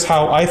here's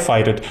how I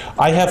fight it.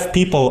 I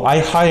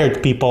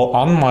hired people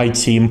on my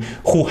team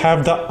who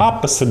have the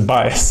opposite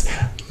bias.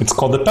 It's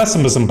called the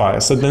pessimism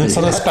bias, and then it's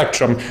on a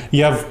spectrum.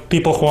 You have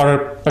people who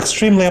are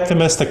extremely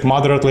optimistic,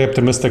 moderately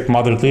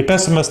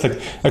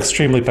pessimistic,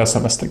 extremely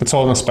pessimistic. It's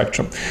all on a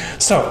spectrum.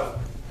 So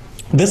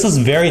this is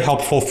very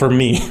helpful for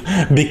me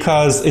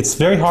because it's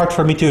very hard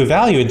for me to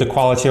evaluate the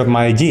quality of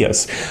my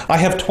ideas. I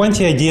have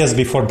 20 ideas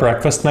before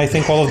breakfast, and I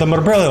think all of them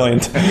are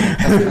brilliant.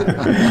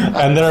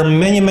 And there are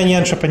many, many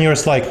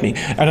entrepreneurs like me.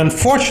 And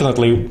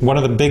unfortunately, one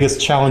of the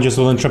biggest challenges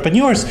with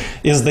entrepreneurs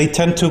is they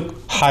tend to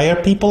hire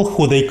people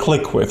who they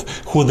click with,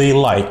 who they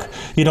like.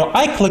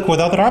 I click with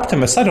other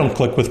optimists. I don't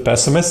click with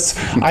pessimists.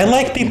 I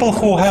like people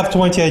who have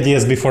 20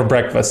 ideas before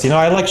breakfast.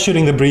 I like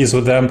shooting the breeze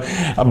with them.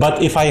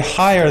 But if I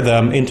hire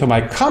them into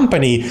my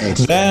company,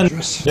 then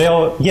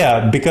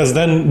because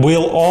then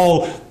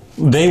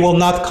they will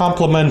not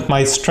complement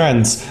my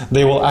strengths.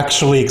 They will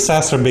actually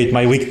exacerbate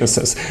my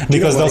weaknesses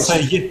because they'll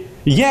say,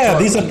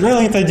 these are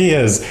brilliant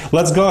ideas.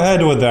 Let's go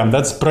ahead with them.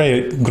 That's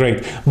great.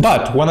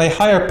 But when I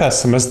hire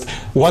pessimists,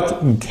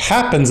 what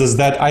happens is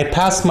that I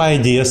pass my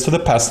ideas to the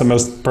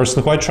pessimist,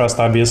 person who I trust,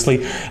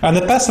 obviously, and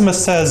the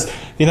pessimist says,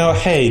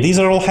 hey, these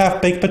are all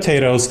half-baked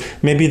potatoes.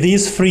 Maybe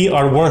these 3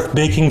 are worth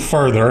baking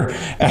further,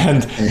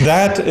 and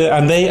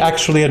they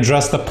actually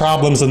address the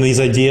problems in these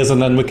ideas,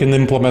 and then we can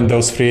implement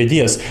those 3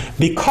 ideas.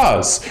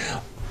 Because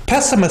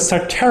pessimists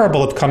are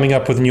terrible at coming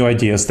up with new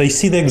ideas. They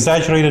see the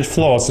exaggerated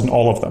flaws in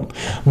all of them.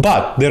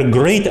 But they're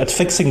great at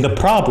fixing the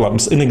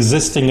problems in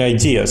existing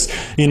ideas.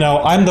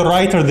 I'm the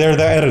writer, they're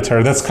the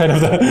editor. That's kind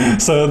of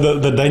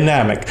the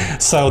dynamic.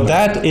 So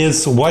that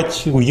is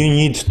what you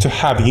need to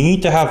have. You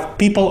need to have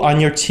people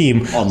on your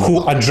team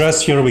who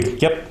address your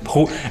weaknesses. Yep.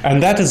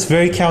 And that is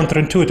very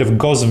counterintuitive,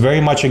 goes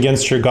very much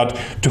against your gut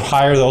to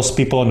hire those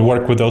people and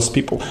work with those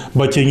people.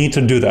 But you need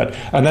to do that.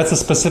 And that's a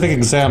specific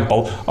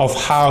example of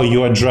how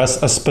you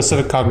address a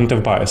specific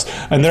cognitive bias.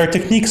 And there are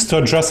techniques to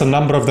address a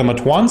number of them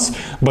at once,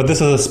 but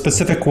this is a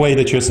specific way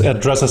that you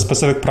address a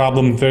specific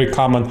problem, very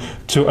common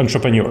to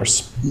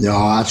entrepreneurs.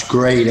 No, that's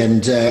great.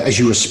 And as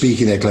you were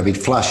speaking there, Gleb, it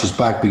flashes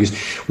back because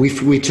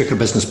we took a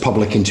business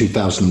public in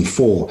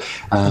 2004,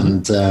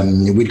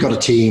 and we'd got a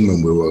team,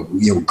 and we were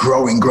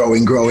growing,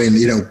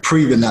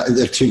 pre the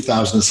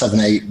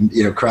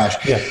 2007-8 crash,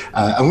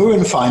 and we were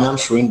in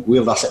finance, we were in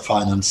wheeled asset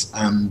finance,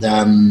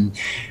 and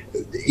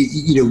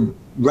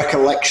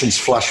recollections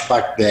flash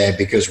back there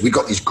because we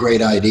got these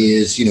great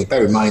ideas.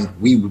 Bear in mind,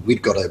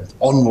 we'd got an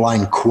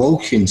online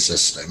quoting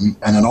system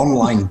and an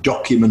online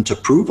document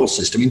approval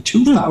system in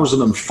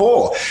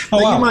 2004.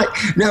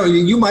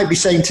 You might be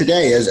saying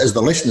today, as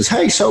the listeners,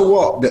 hey, so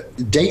what? The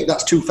date,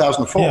 that's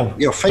 2004.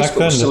 Facebook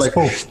was still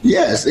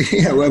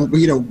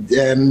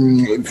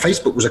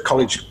Facebook was a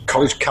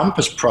college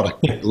campus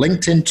product.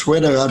 LinkedIn,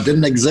 Twitter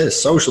didn't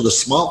exist. Social, the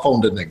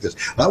smartphone didn't exist.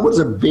 That was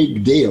a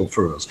big deal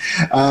for us.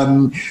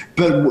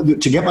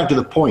 But to get back to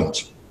the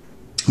point,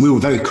 we were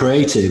very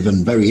creative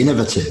and very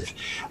innovative.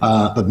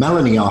 But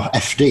Melanie, our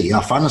FD,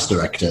 our finance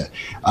director,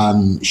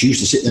 she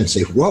used to sit there and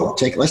say, "Whoa,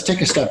 let's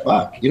take a step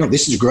back.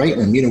 This is great."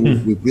 And we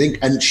think,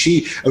 and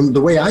the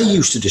way I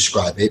used to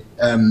describe it,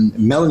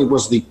 Melanie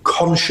was the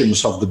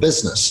conscience of the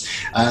business.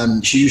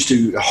 She used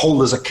to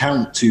hold us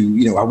account to,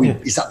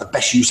 is that the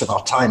best use of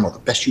our time or the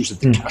best use of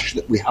the cash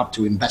that we have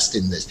to invest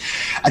in this?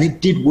 And it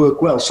did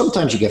work well.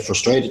 Sometimes you get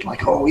frustrated, like,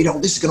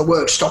 this is going to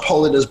work. Stop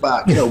holding us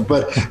back,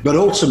 But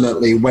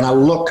ultimately, when I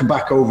look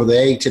back over the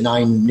 8 to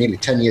 9, nearly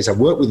 10 years I've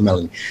worked with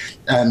Melanie,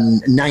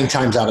 9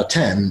 times out of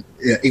 10,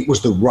 it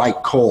was the right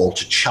call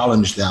to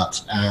challenge that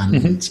and,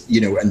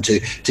 and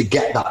to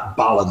get that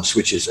balance,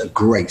 which is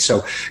great.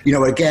 So,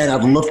 again,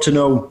 I'd love to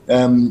know,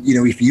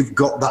 if you've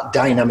got that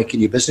dynamic in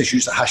your business,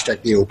 use the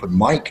hashtag the open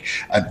mic.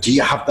 Do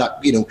you have that,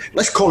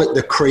 let's call it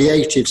the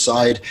creative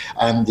side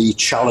and the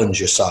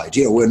challenger side,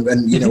 I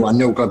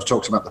know Gleb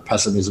talks about the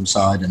pessimism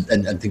side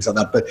and things like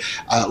that, but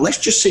let's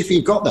just see if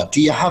you've got that.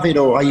 Do you have it,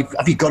 or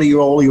have you got it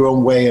all your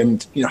own way?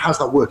 And, how's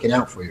that working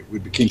out for you?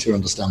 We'd be keen to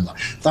understand that.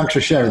 Thanks for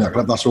sharing that,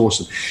 Gleb. That's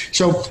awesome.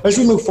 So as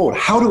we move forward,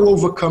 how to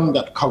overcome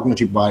that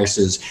cognitive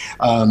biases?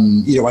 I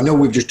know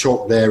we've just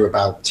talked there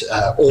about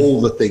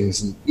all the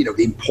things and,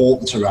 the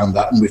importance around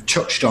that, and we've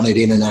touched on it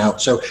in and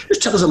out. So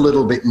just tell us a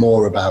little bit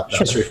more about that.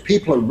 Sure. So if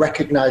people are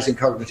recognizing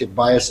cognitive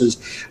biases,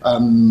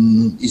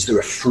 is there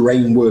a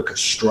framework, a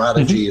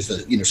strategy? Is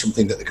there,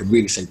 something that they can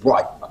really say,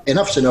 right,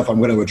 enough's enough, I'm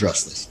going to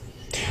address this?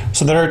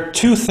 So there are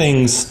two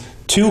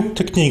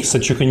techniques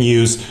that you can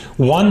use.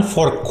 One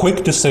for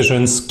quick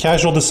decisions,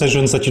 casual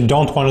decisions that you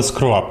don't want to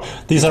screw up.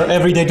 These are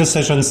everyday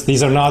decisions.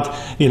 These are not,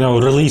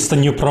 release a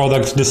new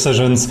product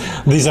decisions.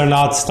 These are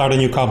not start a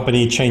new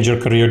company, change your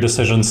career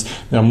decisions,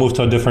 move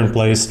to a different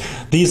place.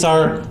 These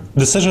are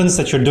decisions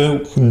that you're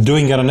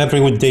doing at an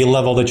everyday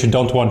level that you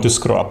don't want to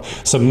screw up.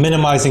 So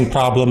minimizing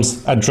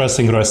problems,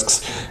 addressing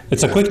risks.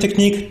 It's a quick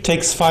technique,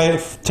 takes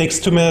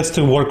 2 minutes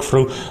to work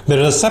through. There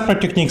is a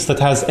separate technique that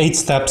has 8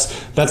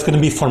 steps. That's going to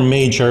be for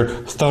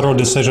major, thorough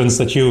decisions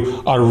that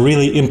you are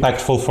really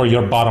impactful for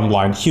your bottom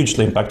line,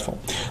 hugely impactful.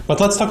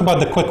 But let's talk about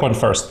the quick one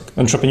first.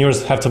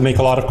 Entrepreneurs have to make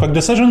a lot of quick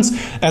decisions,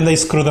 and they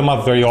screw them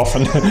up very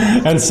often.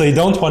 And so you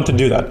don't want to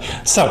do that.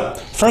 So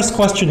first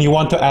question you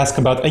want to ask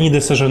about any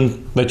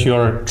decision that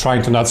you're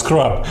trying to not screw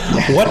up.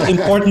 What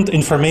important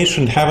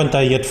information haven't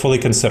I yet fully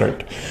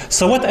considered?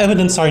 So what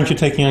evidence aren't you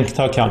taking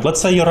into account?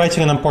 Let's say you're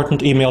writing an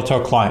important email to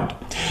a client,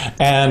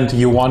 and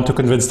you want to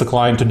convince the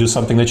client to do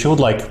something that you would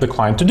like the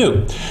client to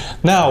do.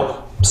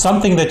 Now,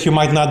 something that you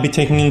might not be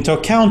taking into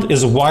account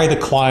is why the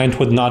client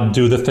would not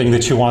do the thing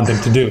that you want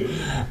them to do.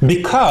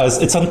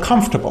 Because it's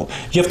uncomfortable.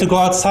 You have to go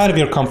outside of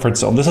your comfort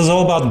zone. This is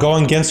all about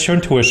going against your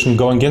intuition,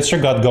 going against your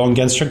gut,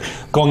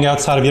 going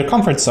outside of your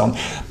comfort zone.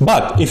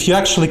 But if you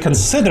actually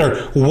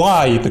consider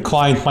why the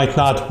client might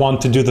not want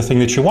to do the thing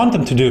that you want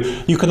them to do,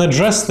 you can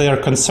address their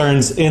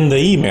concerns in the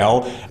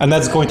email, and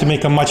that's going to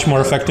make a much more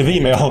effective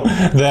email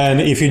than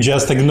if you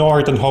just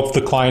ignore it and hope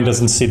the client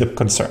doesn't see the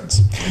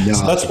concerns. No,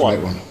 so that's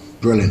one.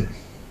 Brilliant.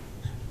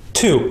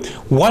 2,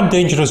 what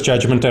dangerous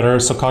judgment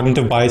errors or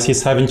cognitive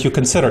biases haven't you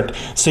considered?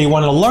 So you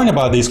want to learn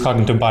about these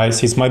cognitive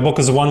biases. My book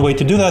is one way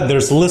to do that.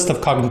 There's a list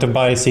of cognitive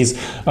biases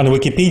on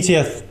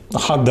Wikipedia,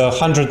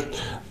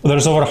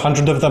 there's over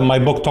 100 of them. My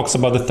book talks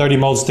about the 30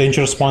 most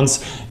dangerous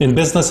ones in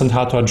business and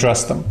how to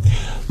address them.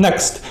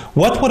 Next,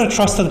 what would a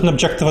trusted and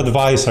objective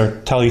advisor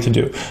tell you to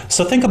do?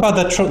 So think about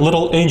that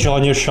little angel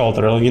on your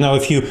shoulder.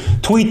 If you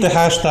tweet the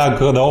hashtag,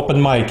 the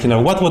open mic,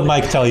 what would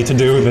Mike tell you to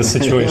do in this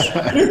situation?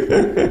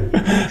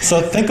 So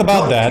think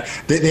about that.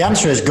 The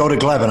answer is go to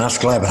Gleb and ask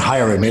Gleb and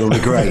hire him. It'll be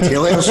great.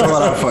 He'll sort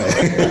that out for you.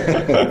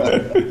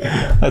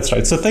 That's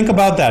right. So think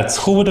about that.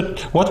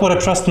 What would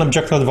a trusted and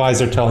objective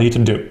advisor tell you to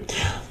do?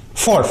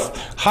 Fourth,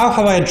 how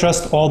have I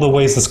addressed all the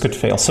ways this could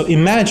fail? So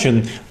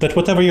imagine that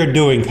whatever you're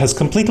doing has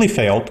completely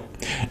failed,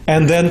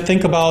 and then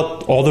think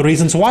about all the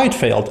reasons why it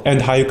failed and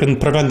how you can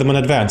prevent them in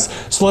advance.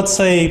 So let's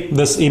say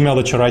this email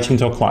that you're writing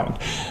to a client.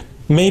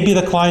 Maybe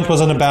the client was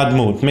in a bad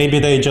mood. Maybe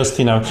they just,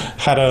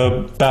 had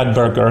a bad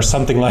burger or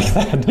something like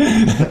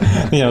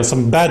that.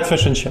 Some bad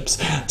fish and chips.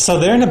 So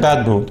they're in a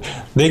bad mood.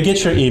 They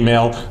get your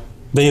email.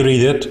 They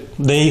read it.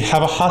 They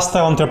have a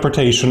hostile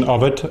interpretation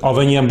of it, of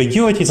any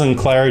ambiguities and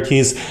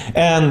clarities,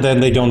 and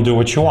then they don't do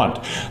what you want.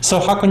 So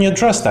how can you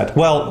address that?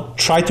 Well,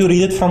 try to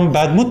read it from a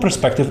bad mood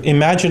perspective.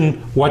 Imagine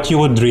what you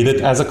would read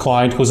it as a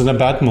client who's in a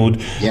bad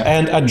mood,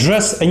 and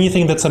address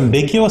anything that's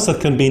ambiguous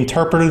that can be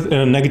interpreted in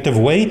a negative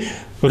way.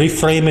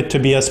 Reframe it to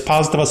be as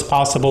positive as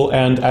possible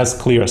and as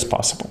clear as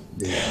possible.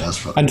 Yeah, that's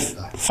fine. And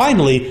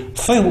finally,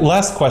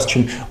 last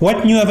question,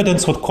 what new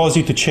evidence would cause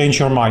you to change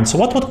your mind? So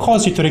what would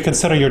cause you to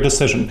reconsider your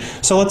decision?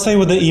 So let's say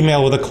with the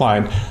email with a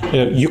client,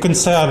 you can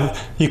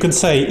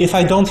say, if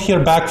I don't hear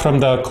back from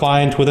the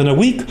client within a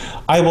week,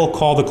 I will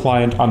call the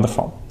client on the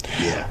phone.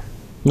 Yeah.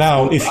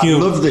 Now, I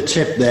love the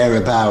tip there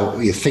about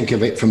you think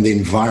of it from the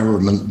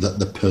environment that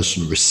the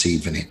person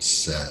receiving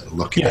it's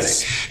looking at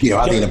it.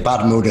 Are they in a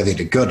bad mood? Are they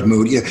in a good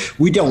mood?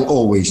 We don't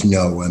always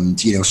know. And,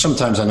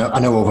 sometimes I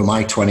know over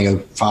my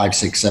 25,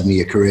 6, 7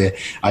 year career,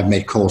 I've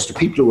made calls to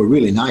people who are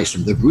really nice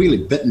and they've really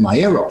bitten my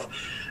ear off.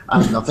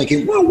 And I'm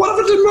thinking, well, what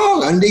have I done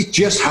wrong? And it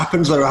just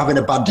happens they're having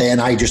a bad day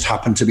and I just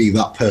happen to be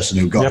that person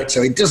who got it.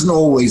 So it doesn't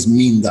always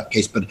mean that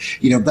case. But,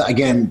 that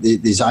again,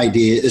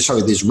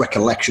 there's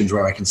recollections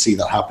where I can see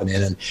that happening.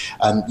 And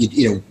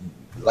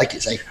like you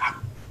say,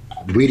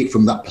 read it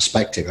from that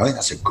perspective. I think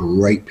that's a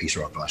great piece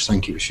of advice.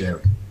 Thank you for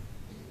sharing.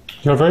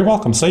 You're very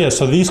welcome. So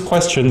so these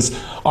questions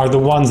are the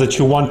ones that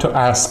you want to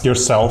ask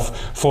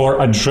yourself for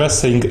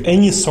addressing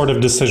any sort of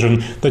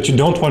decision that you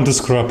don't want to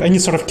screw up, any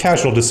sort of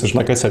casual decision.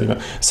 Like I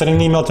said, sending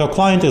an email to a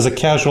client is a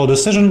casual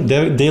decision,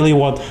 daily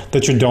one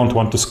that you don't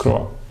want to screw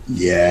up.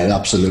 Yeah,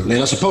 absolutely.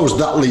 And I suppose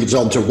that leads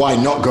on to why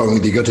not going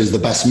with your gut is the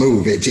best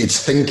move.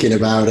 It's thinking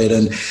about it.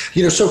 And,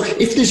 so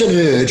if there's an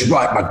urge,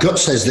 right, my gut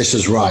says this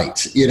is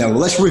right,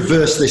 let's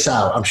reverse this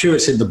out. I'm sure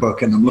it's in the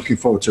book and I'm looking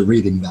forward to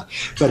reading that.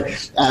 But,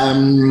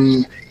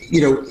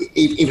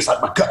 it was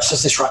like, my gut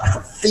says this right, I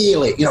can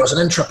feel it, as an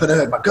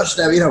entrepreneur, my gut's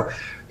there,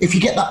 if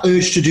you get that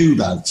urge to do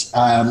that,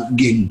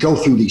 you go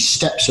through these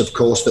steps, of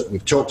course, that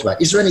we've talked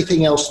about. Is there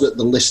anything else that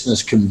the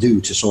listeners can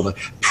do to sort of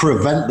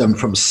prevent them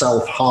from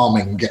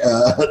self-harming,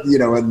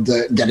 and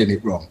getting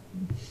it wrong?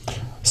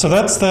 So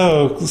that's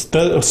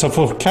so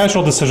for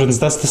casual decisions,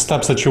 that's the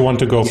steps that you want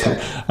to go through,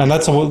 and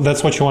that's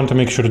what you want to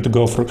make sure to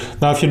go through.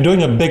 Now, if you're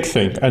doing a big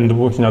thing, and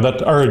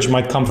that urge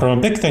might come from a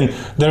big thing,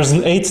 there's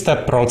an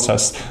 8-step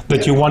process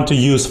that you want to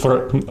use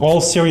for all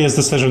serious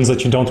decisions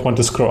that you don't want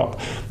to screw up.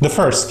 The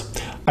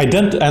first,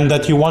 and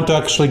that you want to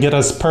actually get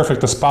as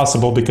perfect as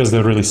possible because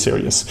they're really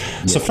serious.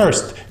 So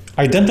first,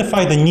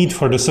 identify the need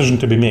for a decision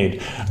to be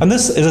made. And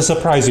this is a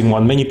surprising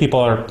one. Many people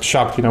are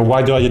shocked,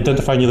 why do I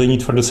identify the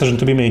need for a decision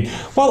to be made?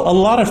 Well, a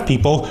lot of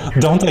people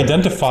don't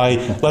identify,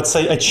 let's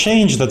say, a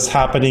change that's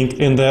happening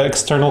in the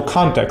external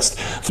context.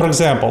 For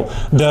example,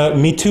 the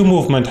Me Too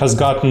movement has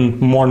gotten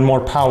more and more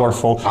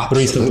powerful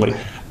recently.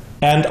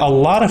 And a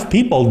lot of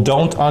people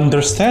don't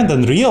understand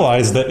and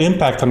realize the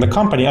impact on the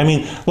company. I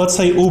mean, let's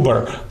say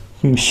Uber,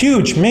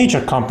 huge, major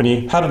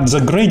company, had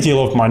a great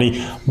deal of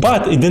money,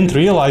 but it didn't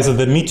realize that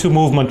the Me Too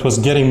movement was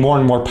getting more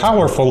and more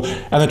powerful,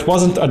 and it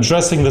wasn't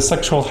addressing the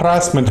sexual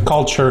harassment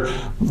culture,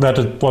 that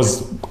it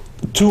was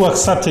too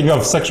accepting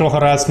of sexual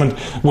harassment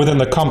within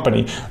the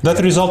company. That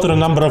resulted in a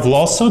number of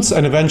lawsuits,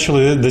 and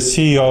eventually the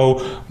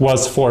CEO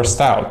was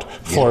forced out.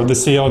 The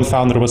CEO and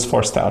founder was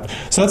forced out.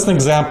 So that's an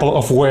example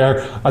of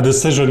where a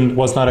decision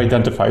was not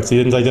identified. So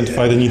you didn't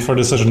identify the need for a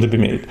decision to be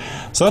made.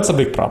 So that's a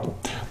big problem.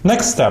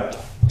 Next step.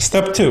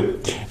 Step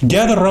 2,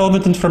 gather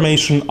relevant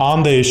information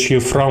on the issue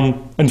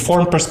from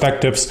informed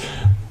perspectives,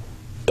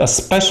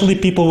 especially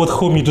people with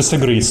whom you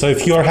disagree. So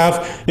if you're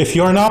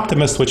an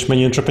optimist, which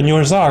many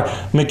entrepreneurs are,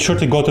 make sure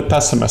to go to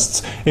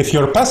pessimists. If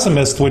you're a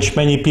pessimist, which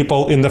many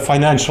people in the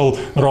financial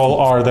role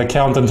are, the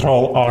accountant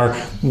role are,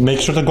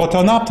 make sure to go to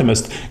an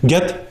optimist.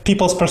 Get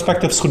people's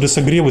perspectives who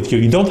disagree with you.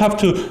 You don't have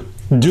to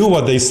do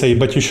what they say,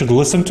 but you should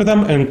listen to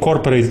them and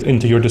incorporate it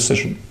into your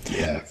decision.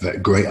 Yeah,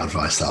 great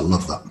advice. I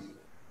love that.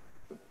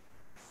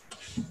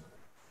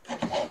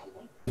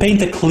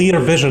 Paint a clear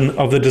vision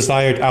of the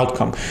desired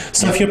outcome.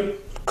 So if you're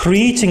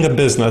creating a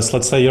business,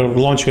 let's say you're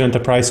launching an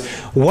enterprise,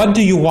 what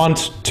do you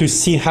want to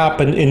see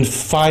happen in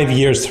 5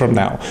 years from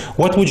now?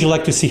 What would you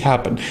like to see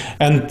happen?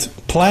 And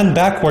plan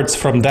backwards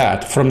from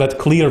that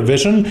clear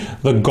vision,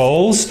 the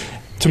goals,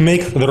 to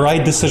make the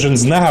right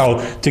decisions now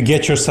to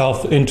get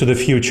yourself into the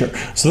future.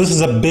 So this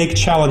is a big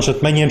challenge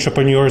that many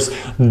entrepreneurs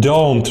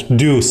don't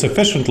do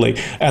sufficiently,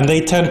 and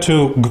they tend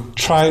to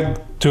try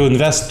to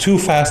invest too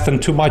fast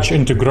and too much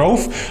into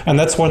growth, and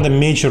that's one of the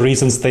major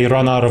reasons they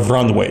run out of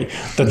runway,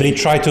 that they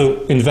try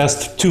to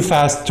invest too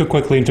fast, too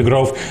quickly into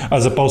growth,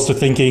 as opposed to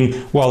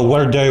thinking, well,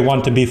 where do I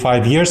want to be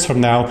 5 years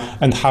from now,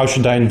 and how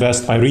should I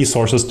invest my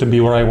resources to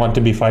be where I want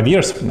to be 5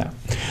 years from now?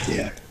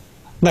 Yeah.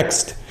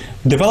 Next,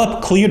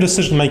 develop clear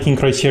decision-making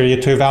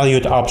criteria to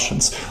evaluate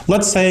options.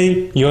 Let's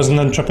say you as an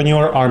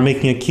entrepreneur are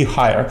making a key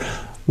hire.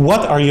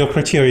 What are your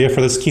criteria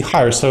for this key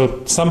hire?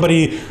 So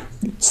somebody,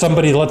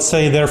 let's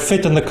say they're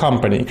fit in the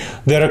company,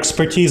 their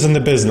expertise in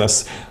the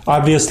business,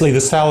 obviously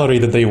the salary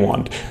that they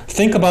want.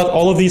 Think about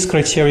all of these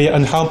criteria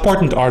and how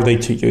important are they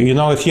to you. You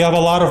know, if you have a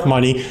lot of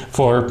money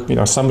for,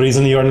 some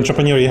reason you're an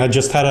entrepreneur, you had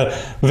just had a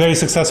very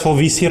successful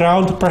VC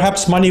round,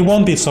 perhaps money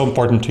won't be so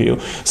important to you.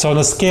 So on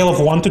a scale of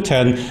 1 to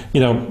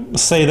 10,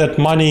 say that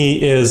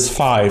money is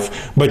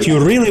 5, but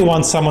you really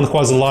want someone who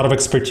has a lot of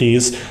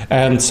expertise,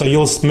 and so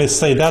you'll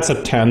say that's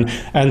a 10,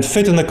 and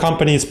fit in the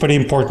company is pretty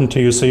important to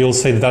you, so you'll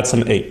say that's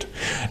an 8.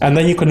 And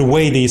then you can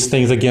weigh these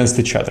things against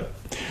each other.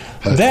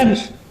 Perfect. Then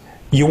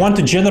you want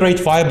to generate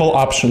viable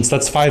options.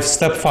 That's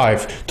step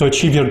 5 to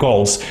achieve your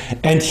goals.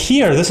 And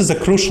here, this is a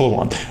crucial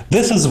one.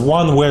 This is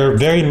one where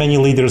very many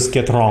leaders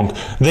get wrong.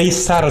 They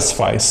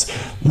satisfice.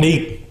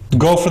 They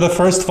go for the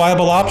first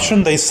viable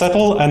option, they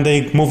settle, and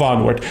they move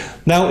onward.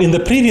 Now, in the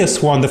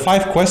previous one, the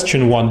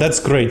 5-question one, that's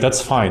great, that's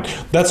fine.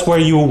 That's where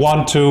you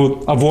want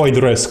to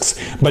avoid risks.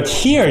 But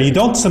here, you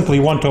don't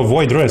simply want to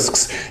avoid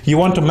risks. You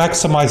want to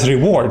maximize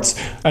rewards.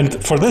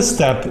 And for this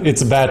step,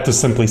 it's bad to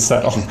simply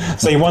settle.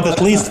 So you want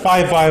at least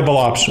 5 viable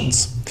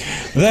options.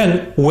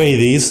 Then weigh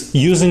these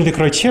using the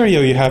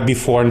criteria you have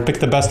before and pick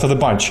the best of the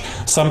bunch.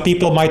 Some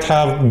people might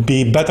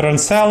be better on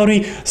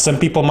salary, some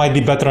people might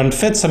be better on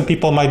fit, some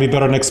people might be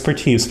better on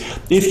expertise.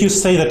 If you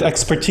say that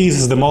expertise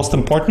is the most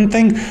important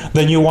thing,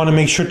 then you want to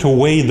make sure to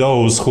weigh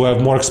those who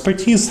have more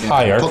expertise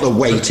higher. Put the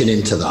weighting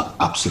into that,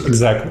 absolutely.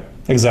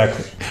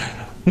 Exactly.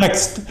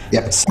 Next,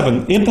 Yep.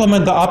 7,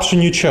 implement the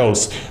option you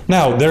chose.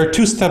 Now, there are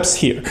 2 steps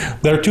here.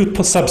 There are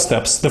 2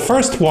 sub-steps. The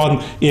first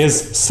one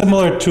is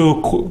similar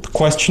to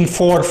question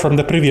 4 from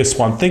the previous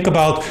one. Think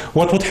about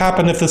what would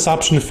happen if this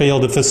option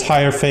failed, if this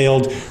hire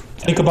failed.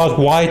 Think about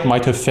why it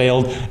might have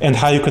failed and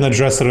how you can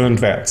address it in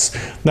advance.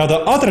 Now, the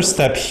other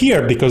step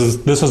here,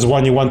 because this is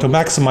one you want to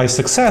maximize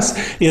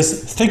success,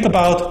 is think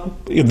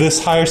about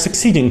this hire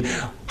succeeding.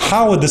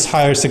 How would this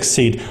hire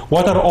succeed?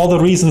 What are all the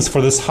reasons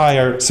for this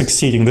hire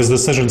succeeding, this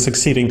decision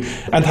succeeding,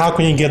 and how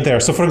can you get there?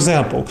 So for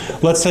example,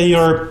 let's say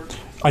you're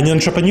an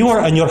entrepreneur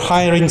and you're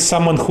hiring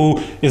someone who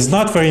is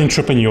not very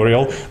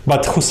entrepreneurial,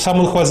 but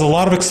someone who has a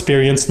lot of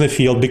experience in the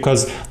field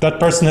because that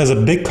person has a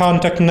big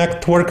contact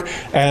network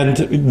and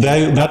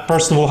that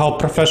person will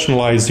help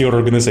professionalize your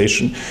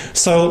organization.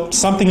 So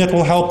something that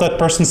will help that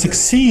person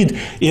succeed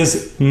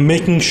is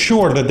making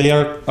sure that they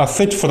are a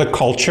fit for the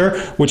culture,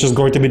 which is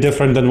going to be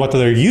different than what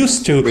they're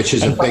used to. Which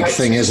is a big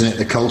thing, isn't it?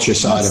 The culture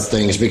side of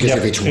things, because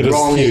if it's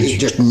wrong, it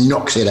just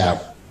knocks it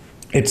out.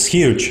 It's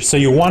huge. So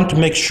you want to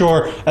make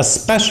sure,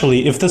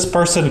 especially if this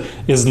person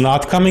is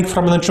not coming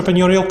from an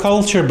entrepreneurial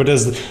culture, but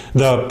is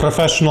the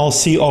professional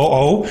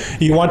COO,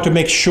 you want to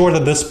make sure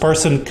that this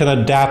person can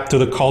adapt to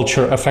the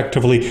culture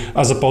effectively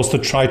as opposed to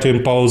try to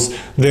impose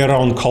their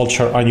own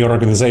culture on your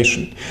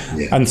organization.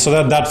 Yeah. And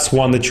so that's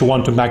one that you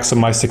want to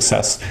maximize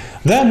success.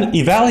 Then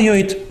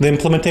evaluate the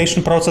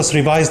implementation process,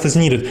 revised as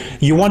needed.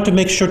 You want to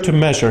make sure to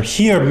measure.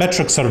 Here,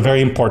 metrics are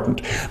very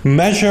important.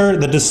 Measure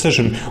the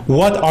decision.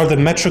 What are the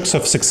metrics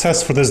of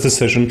success for this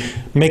decision?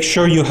 Make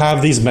sure you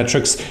have these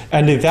metrics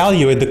and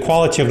evaluate the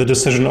quality of the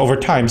decision over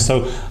time.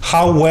 So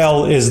how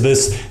well is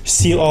this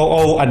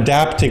COO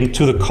adapting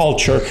to the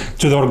culture,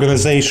 to the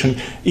organization?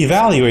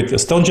 Evaluate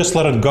this. Don't just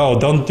let it go.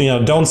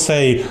 Don't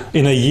say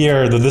in a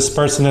year that this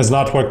person has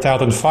not worked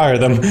out and fire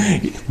them.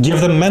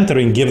 Give them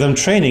mentoring, give them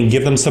training,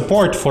 give them support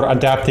for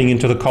adapting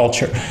into the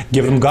culture.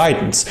 Give them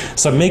guidance.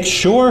 So make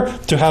sure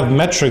to have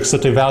metrics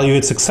that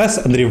evaluate success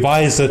and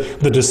revise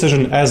the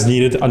decision as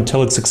needed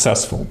until it's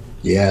successful.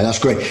 Yeah, that's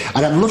great.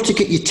 And I'd love to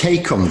get your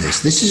take on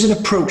this. This is an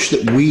approach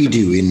that we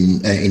do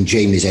in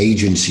Jamie's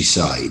agency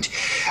side.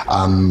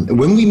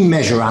 When we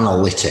measure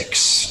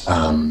analytics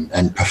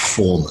and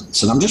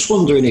performance, and I'm just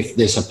wondering if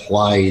this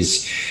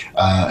applies,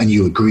 and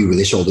you agree with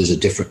this, or there's a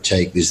different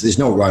take. There's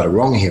no right or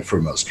wrong here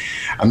from us.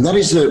 And that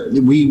is that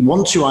we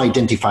want to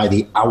identify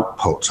the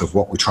output of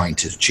what we're trying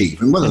to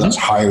achieve, and whether that's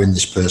hiring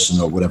this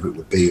person or whatever it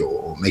would be,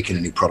 or making a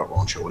new product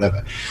launch or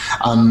whatever.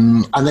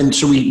 And then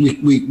so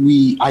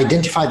we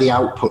identify the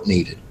output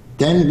needed.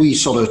 Then we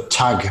sort of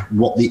tag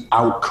what the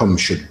outcome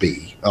should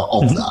be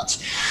of that.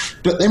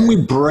 But then we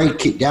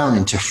break it down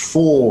into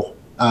 4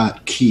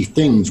 key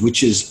things,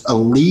 which is a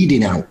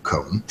leading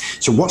outcome.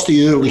 So what's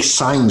the early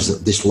signs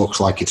that this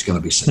looks like it's going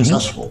to be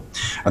successful?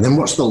 And then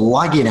what's the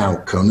lagging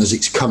outcome as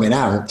it's coming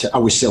out?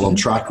 Are we still on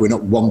track? We're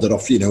not wandered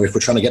off, if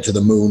we're trying to get to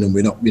the moon and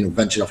we're not,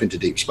 ventured off into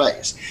deep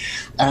space.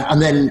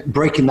 And then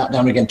breaking that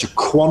down again to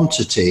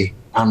quantity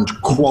and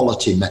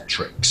quality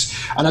metrics.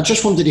 And I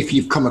just wondered if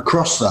you've come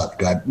across that,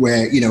 Gleb,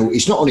 where,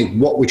 it's not only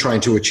what we're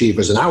trying to achieve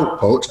as an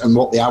output and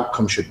what the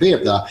outcome should be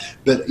of that,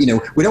 but,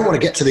 we don't want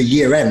to get to the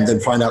year end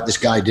and find out this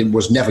guy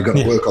was never going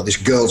to work, or this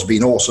girl's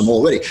been awesome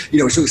already.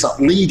 So it's that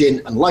leading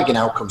and lagging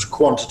outcomes,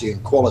 quantity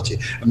and quality.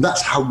 And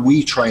that's how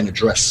we try and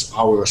address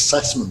our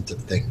assessment of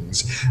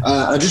things.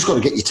 I just got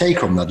to get your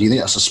take on that. Do you think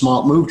that's a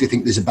smart move? Do you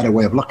think there's a better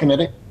way of looking at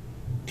it?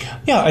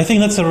 Yeah, I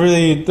think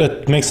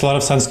that makes a lot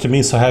of sense to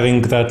me. So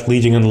having that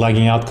leading and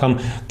lagging outcome,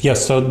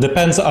 yes. So it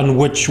depends on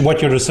what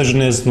your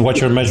decision is and what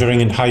you're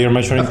measuring and how you're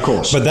measuring. Of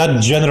course. But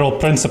that general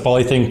principle,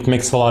 I think,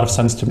 makes a lot of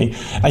sense to me.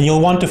 And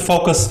you'll want to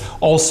focus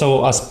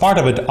also as part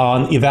of it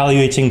on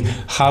evaluating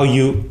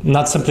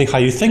not simply how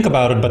you think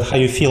about it, but how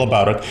you feel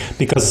about it.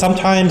 Because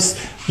sometimes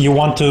you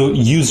want to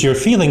use your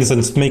feelings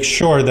and make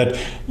sure that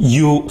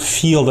you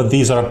feel that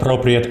these are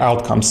appropriate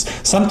outcomes.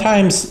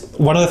 Sometimes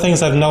one of the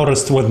things I've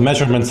noticed with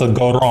measurements that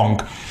go wrong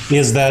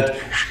is that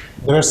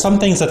there are some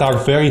things that are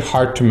very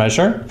hard to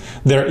measure.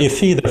 They're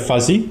iffy, they're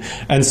fuzzy.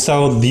 And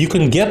so you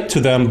can get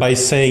to them by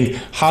saying,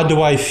 how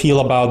do I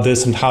feel about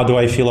this and how do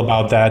I feel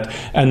about that?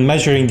 And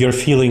measuring your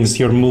feelings,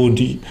 your mood,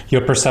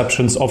 your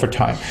perceptions over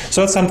time.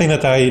 So that's something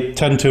that I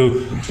tend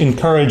to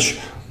encourage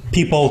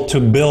people to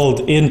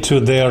build into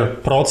their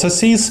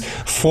processes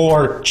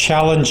for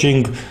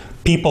challenging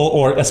people,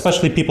 or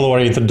especially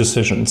people-oriented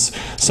decisions.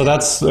 So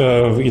that's,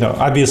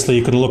 obviously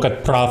you can look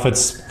at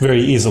profits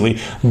very easily,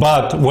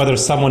 but whether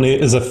someone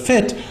is a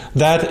fit,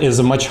 that is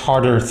a much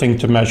harder thing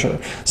to measure.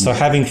 So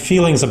having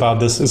feelings about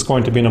this is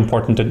going to be an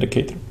important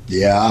indicator.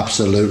 Yeah,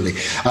 absolutely.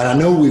 And I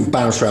know we've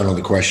bounced around on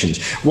the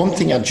questions. One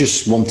thing I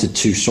just wanted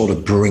to sort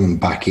of bring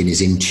back in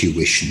is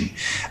intuition.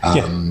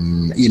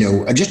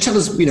 Just tell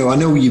us, I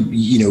know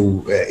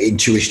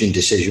intuition in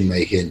decision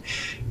making,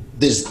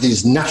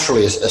 there's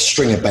naturally a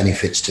string of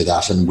benefits to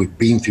that, and we've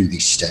been through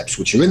these steps,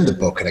 which are in the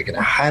book, and I can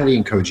highly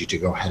encourage you to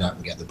go head out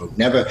and get the book.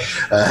 Never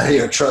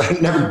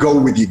go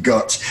with your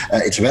gut.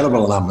 It's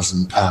available on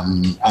Amazon,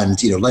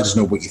 and let us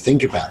know what you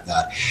think about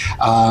that.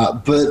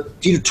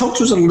 But talk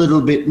to us a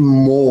little bit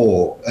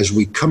more as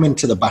we come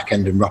into the back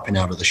end and wrapping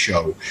out of the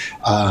show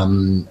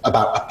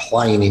about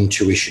applying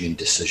intuition in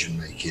decision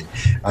making,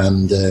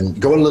 and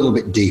go a little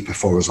bit deeper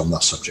for us on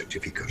that subject,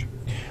 if you could.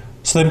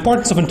 So the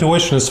importance of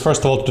intuition is,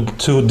 first of all,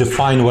 to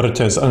define what it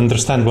is and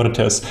understand what it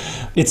is.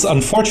 It's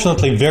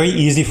unfortunately very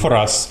easy for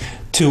us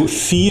to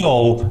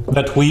feel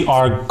that we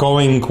are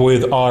going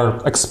with our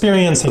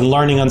experience and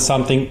learning on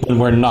something when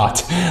we're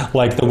not,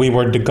 like the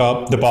WeWork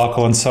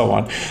debacle and so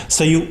on.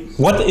 So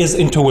what is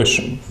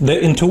intuition? The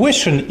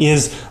intuition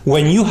is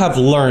when you have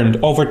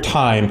learned over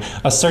time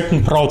a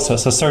certain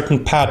process, a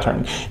certain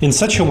pattern, in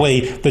such a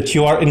way that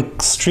you are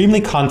extremely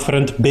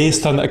confident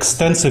based on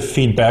extensive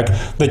feedback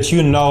that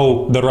you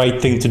know the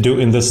right thing to do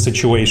in this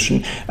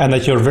situation, and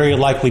that you're very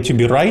likely to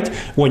be right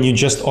when you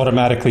just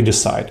automatically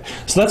decide.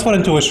 So that's what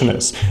intuition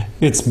is.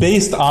 It's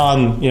based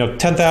on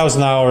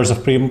 10,000 hours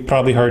of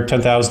probably heard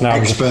 10,000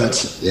 hours.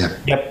 Experts, yeah.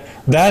 Yep,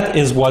 that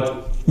is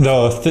what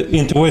the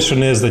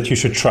intuition is that you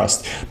should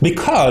trust.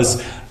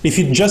 Because if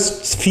you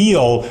just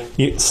feel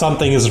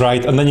something is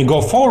right and then you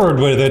go forward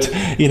with it,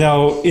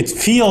 it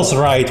feels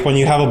right when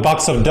you have a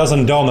box of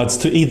dozen donuts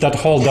to eat that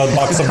whole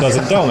box of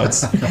dozen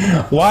donuts.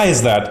 Why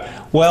is that?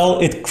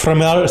 Well,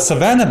 from our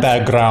savannah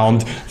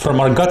background, from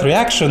our gut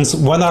reactions,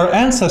 when our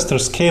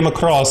ancestors came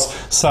across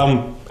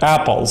some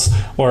apples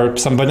or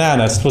some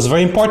bananas, it was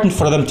very important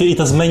for them to eat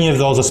as many of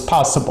those as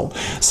possible.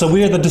 So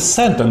we are the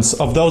descendants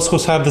of those who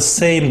have the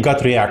same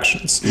gut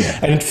reactions. Yeah.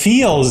 And it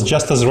feels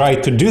just as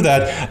right to do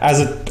that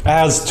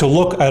as to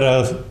look at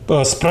a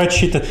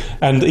spreadsheet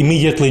and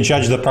immediately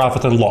judge the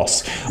profit and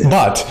loss. Yeah.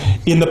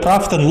 But in the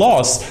profit and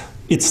loss,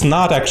 it's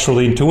not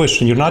actually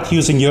intuition.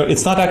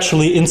 It's not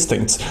actually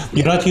instincts.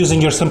 You're not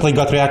using your simply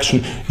gut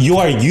reaction. You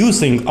are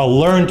using a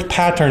learned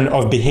pattern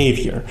of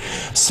behavior.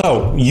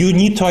 So you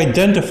need to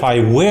identify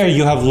where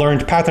you have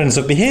learned patterns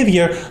of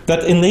behavior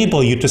that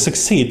enable you to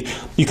succeed.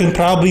 You can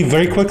probably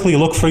very quickly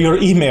look for your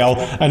email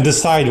and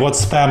decide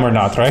what's spam or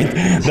not, right?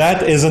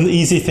 That is an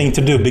easy thing to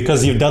do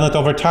because you've done it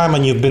over time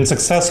and you've been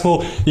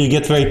successful. You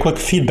get very quick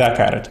feedback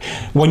at it.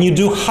 When you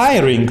do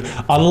hiring,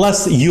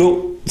 unless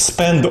you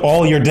spend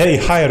all your day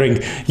hiring,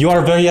 you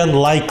are very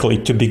unlikely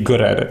to be good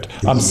at it.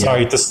 I'm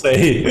sorry to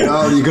say.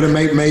 No, you're going to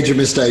make major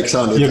mistakes,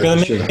 aren't you? You're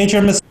going to make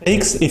major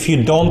mistakes if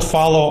you don't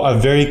follow a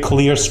very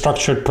clear,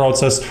 structured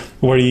process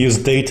where you use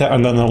data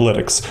and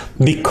analytics,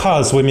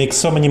 because we make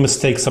so many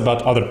mistakes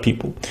about other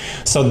people.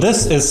 So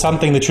this is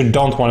something that you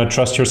don't want to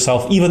trust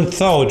yourself, even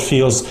though it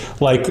feels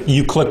like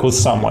you click with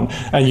someone,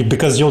 and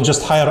because you'll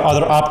just hire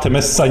other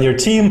optimists on your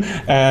team,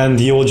 and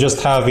you will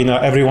just have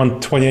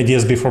everyone 20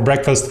 ideas before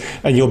breakfast,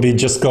 and you'll be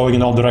just going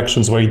in all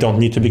directions where you don't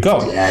need to be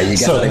going. Yeah, you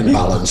get that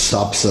imbalance,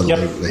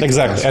 absolutely. Yep,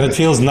 exactly, and it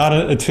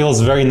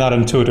feels very not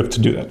intuitive to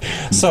do that.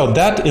 So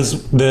that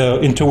is the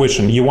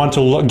intuition. You want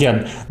to look,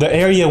 again, the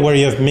area where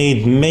you have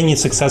made many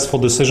successful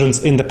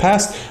decisions in the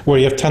past, where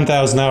you have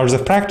 10,000 hours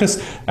of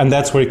practice, and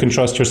that's where you can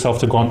trust yourself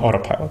to go on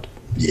autopilot.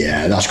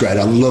 Yeah, that's great.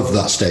 I love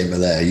that statement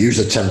there. Use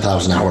the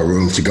 10,000 hour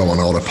rule to go on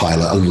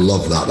autopilot. I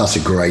love that. That's a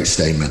great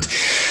statement.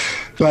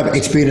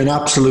 It's been an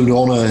absolute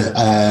honor.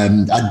 I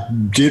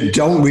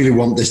don't really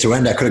want this to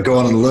end. I could have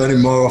gone and learning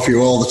more off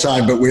you all the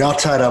time, but we are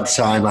tied up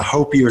time. I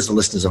hope you as the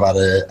listeners have had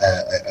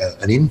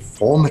an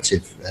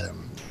informative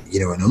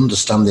an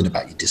understanding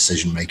about your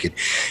decision making.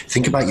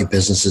 Think about your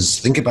businesses,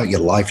 think about your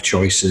life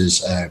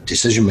choices.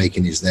 Decision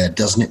making is there.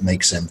 Doesn't it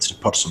make sense to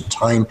put some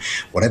time,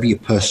 whatever your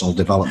personal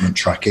development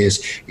track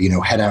is,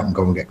 head out and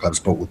go and get Gleb's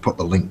book. We'll put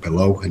the link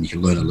below and you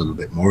can learn a little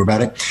bit more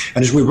about it.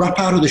 And as we wrap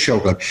out of the show,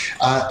 Gleb,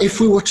 if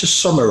we were to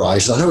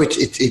summarize, I know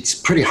it's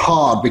pretty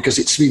hard because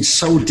it's been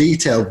so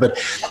detailed, but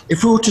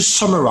if we were to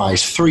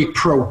summarize 3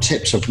 pro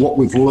tips of what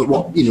we've learned,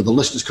 what the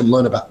listeners can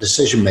learn about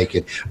decision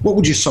making, what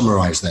would you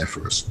summarize there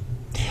for us?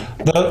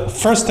 The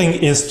first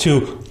thing is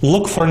to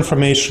look for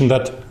information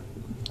that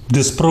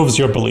disproves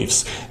your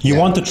beliefs. You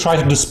want to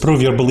try to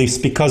disprove your beliefs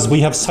because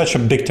we have such a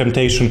big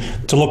temptation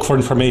to look for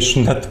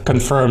information that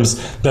confirms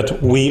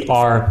that we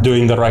are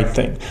doing the right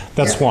thing.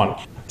 That's one.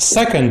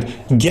 Second,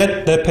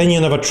 get the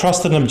opinion of a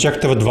trusted and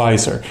objective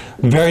advisor.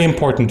 Very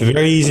important,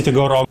 very easy to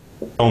go wrong.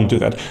 Don't do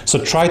that.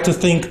 So try to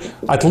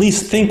at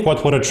least think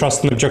what would a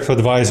trusted and objective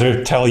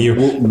advisor tell you.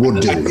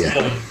 Would do,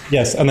 yeah.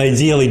 Yes, and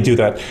ideally do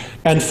that.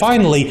 And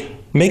finally,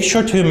 make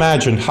sure to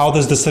imagine how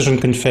this decision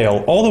can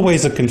fail, all the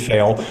ways it can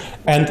fail,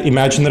 and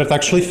imagine that it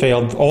actually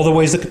failed, all the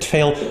ways it could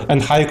fail,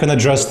 and how you can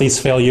address these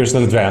failures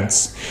in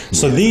advance.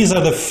 So these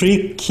are the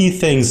 3 key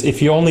things.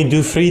 If you only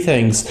do 3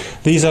 things,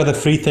 these are the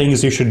 3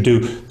 things you should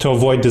do to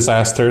avoid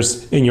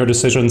disasters in your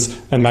decisions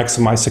and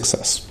maximize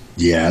success.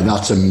 Yeah,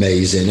 that's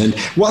amazing. And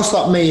whilst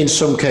that may in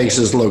some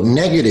cases look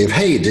negative,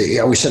 hey,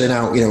 are we setting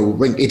out,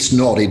 it's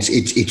not.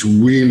 It's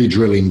really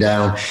drilling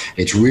down.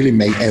 It's really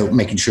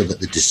making sure that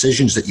the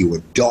decisions that you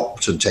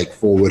adopt and take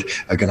forward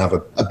are going to have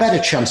a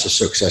better chance of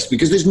success,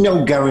 because there's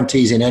no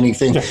guarantees in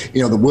anything.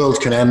 Yeah. The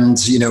world can end,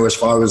 as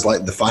far as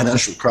like the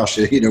financial crash,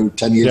 10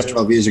 years,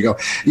 12 years ago,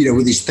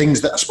 with these things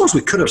that I suppose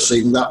we could have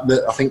seen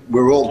that I think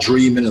we're all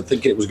dreaming and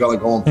thinking it was going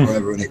to go on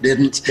forever and it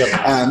didn't.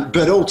 Yep.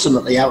 But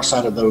ultimately,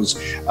 outside of those,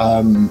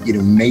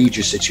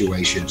 major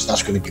situations,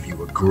 that's going to give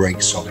you a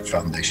great solid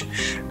foundation.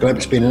 Gleb,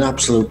 it's been an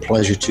absolute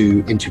pleasure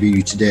to interview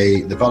you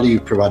today. The value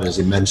you've provided is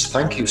immense.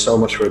 Thank you so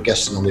much for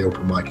guesting on the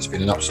open mic. It's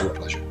been an absolute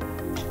pleasure.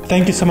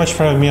 Thank you so much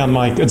for having me on,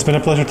 Mike. It's been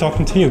a pleasure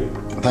talking to you.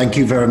 Thank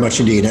you very much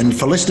indeed. And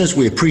for listeners,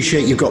 we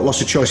appreciate you've got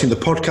lots of choice in the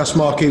podcast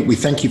market. We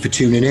thank you for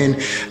tuning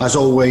in. As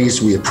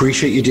always, we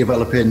appreciate you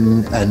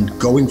developing and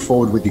going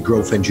forward with your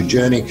growth engine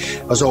journey.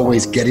 As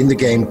always, get in the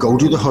game, go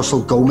do the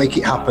hustle, go make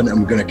it happen. And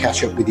we're going to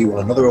catch up with you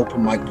on another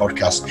open mic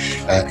podcast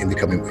in the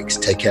coming weeks.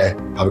 Take care.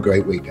 Have a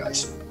great week,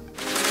 guys.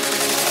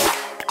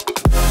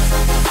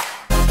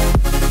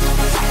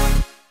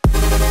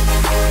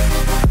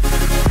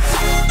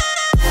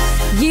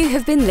 You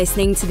have been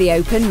listening to The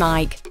Open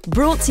Mic,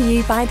 brought to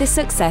you by The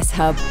Success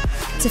Hub.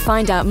 To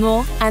find out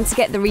more and to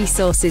get the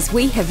resources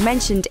we have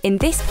mentioned in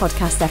this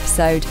podcast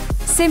episode,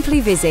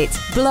 simply visit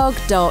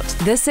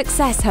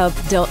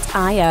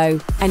blog.thesuccesshub.io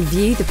and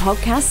view the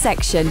podcast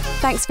section.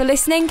 Thanks for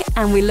listening,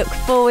 and we look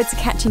forward to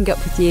catching up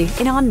with you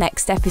in our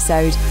next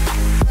episode.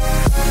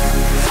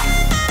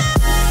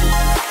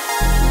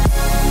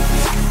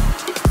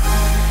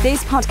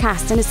 This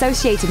podcast and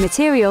associated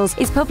materials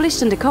is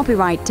published under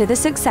copyright to The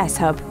Success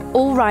Hub.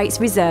 All rights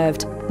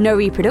reserved. No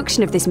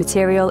reproduction of this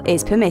material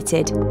is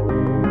permitted.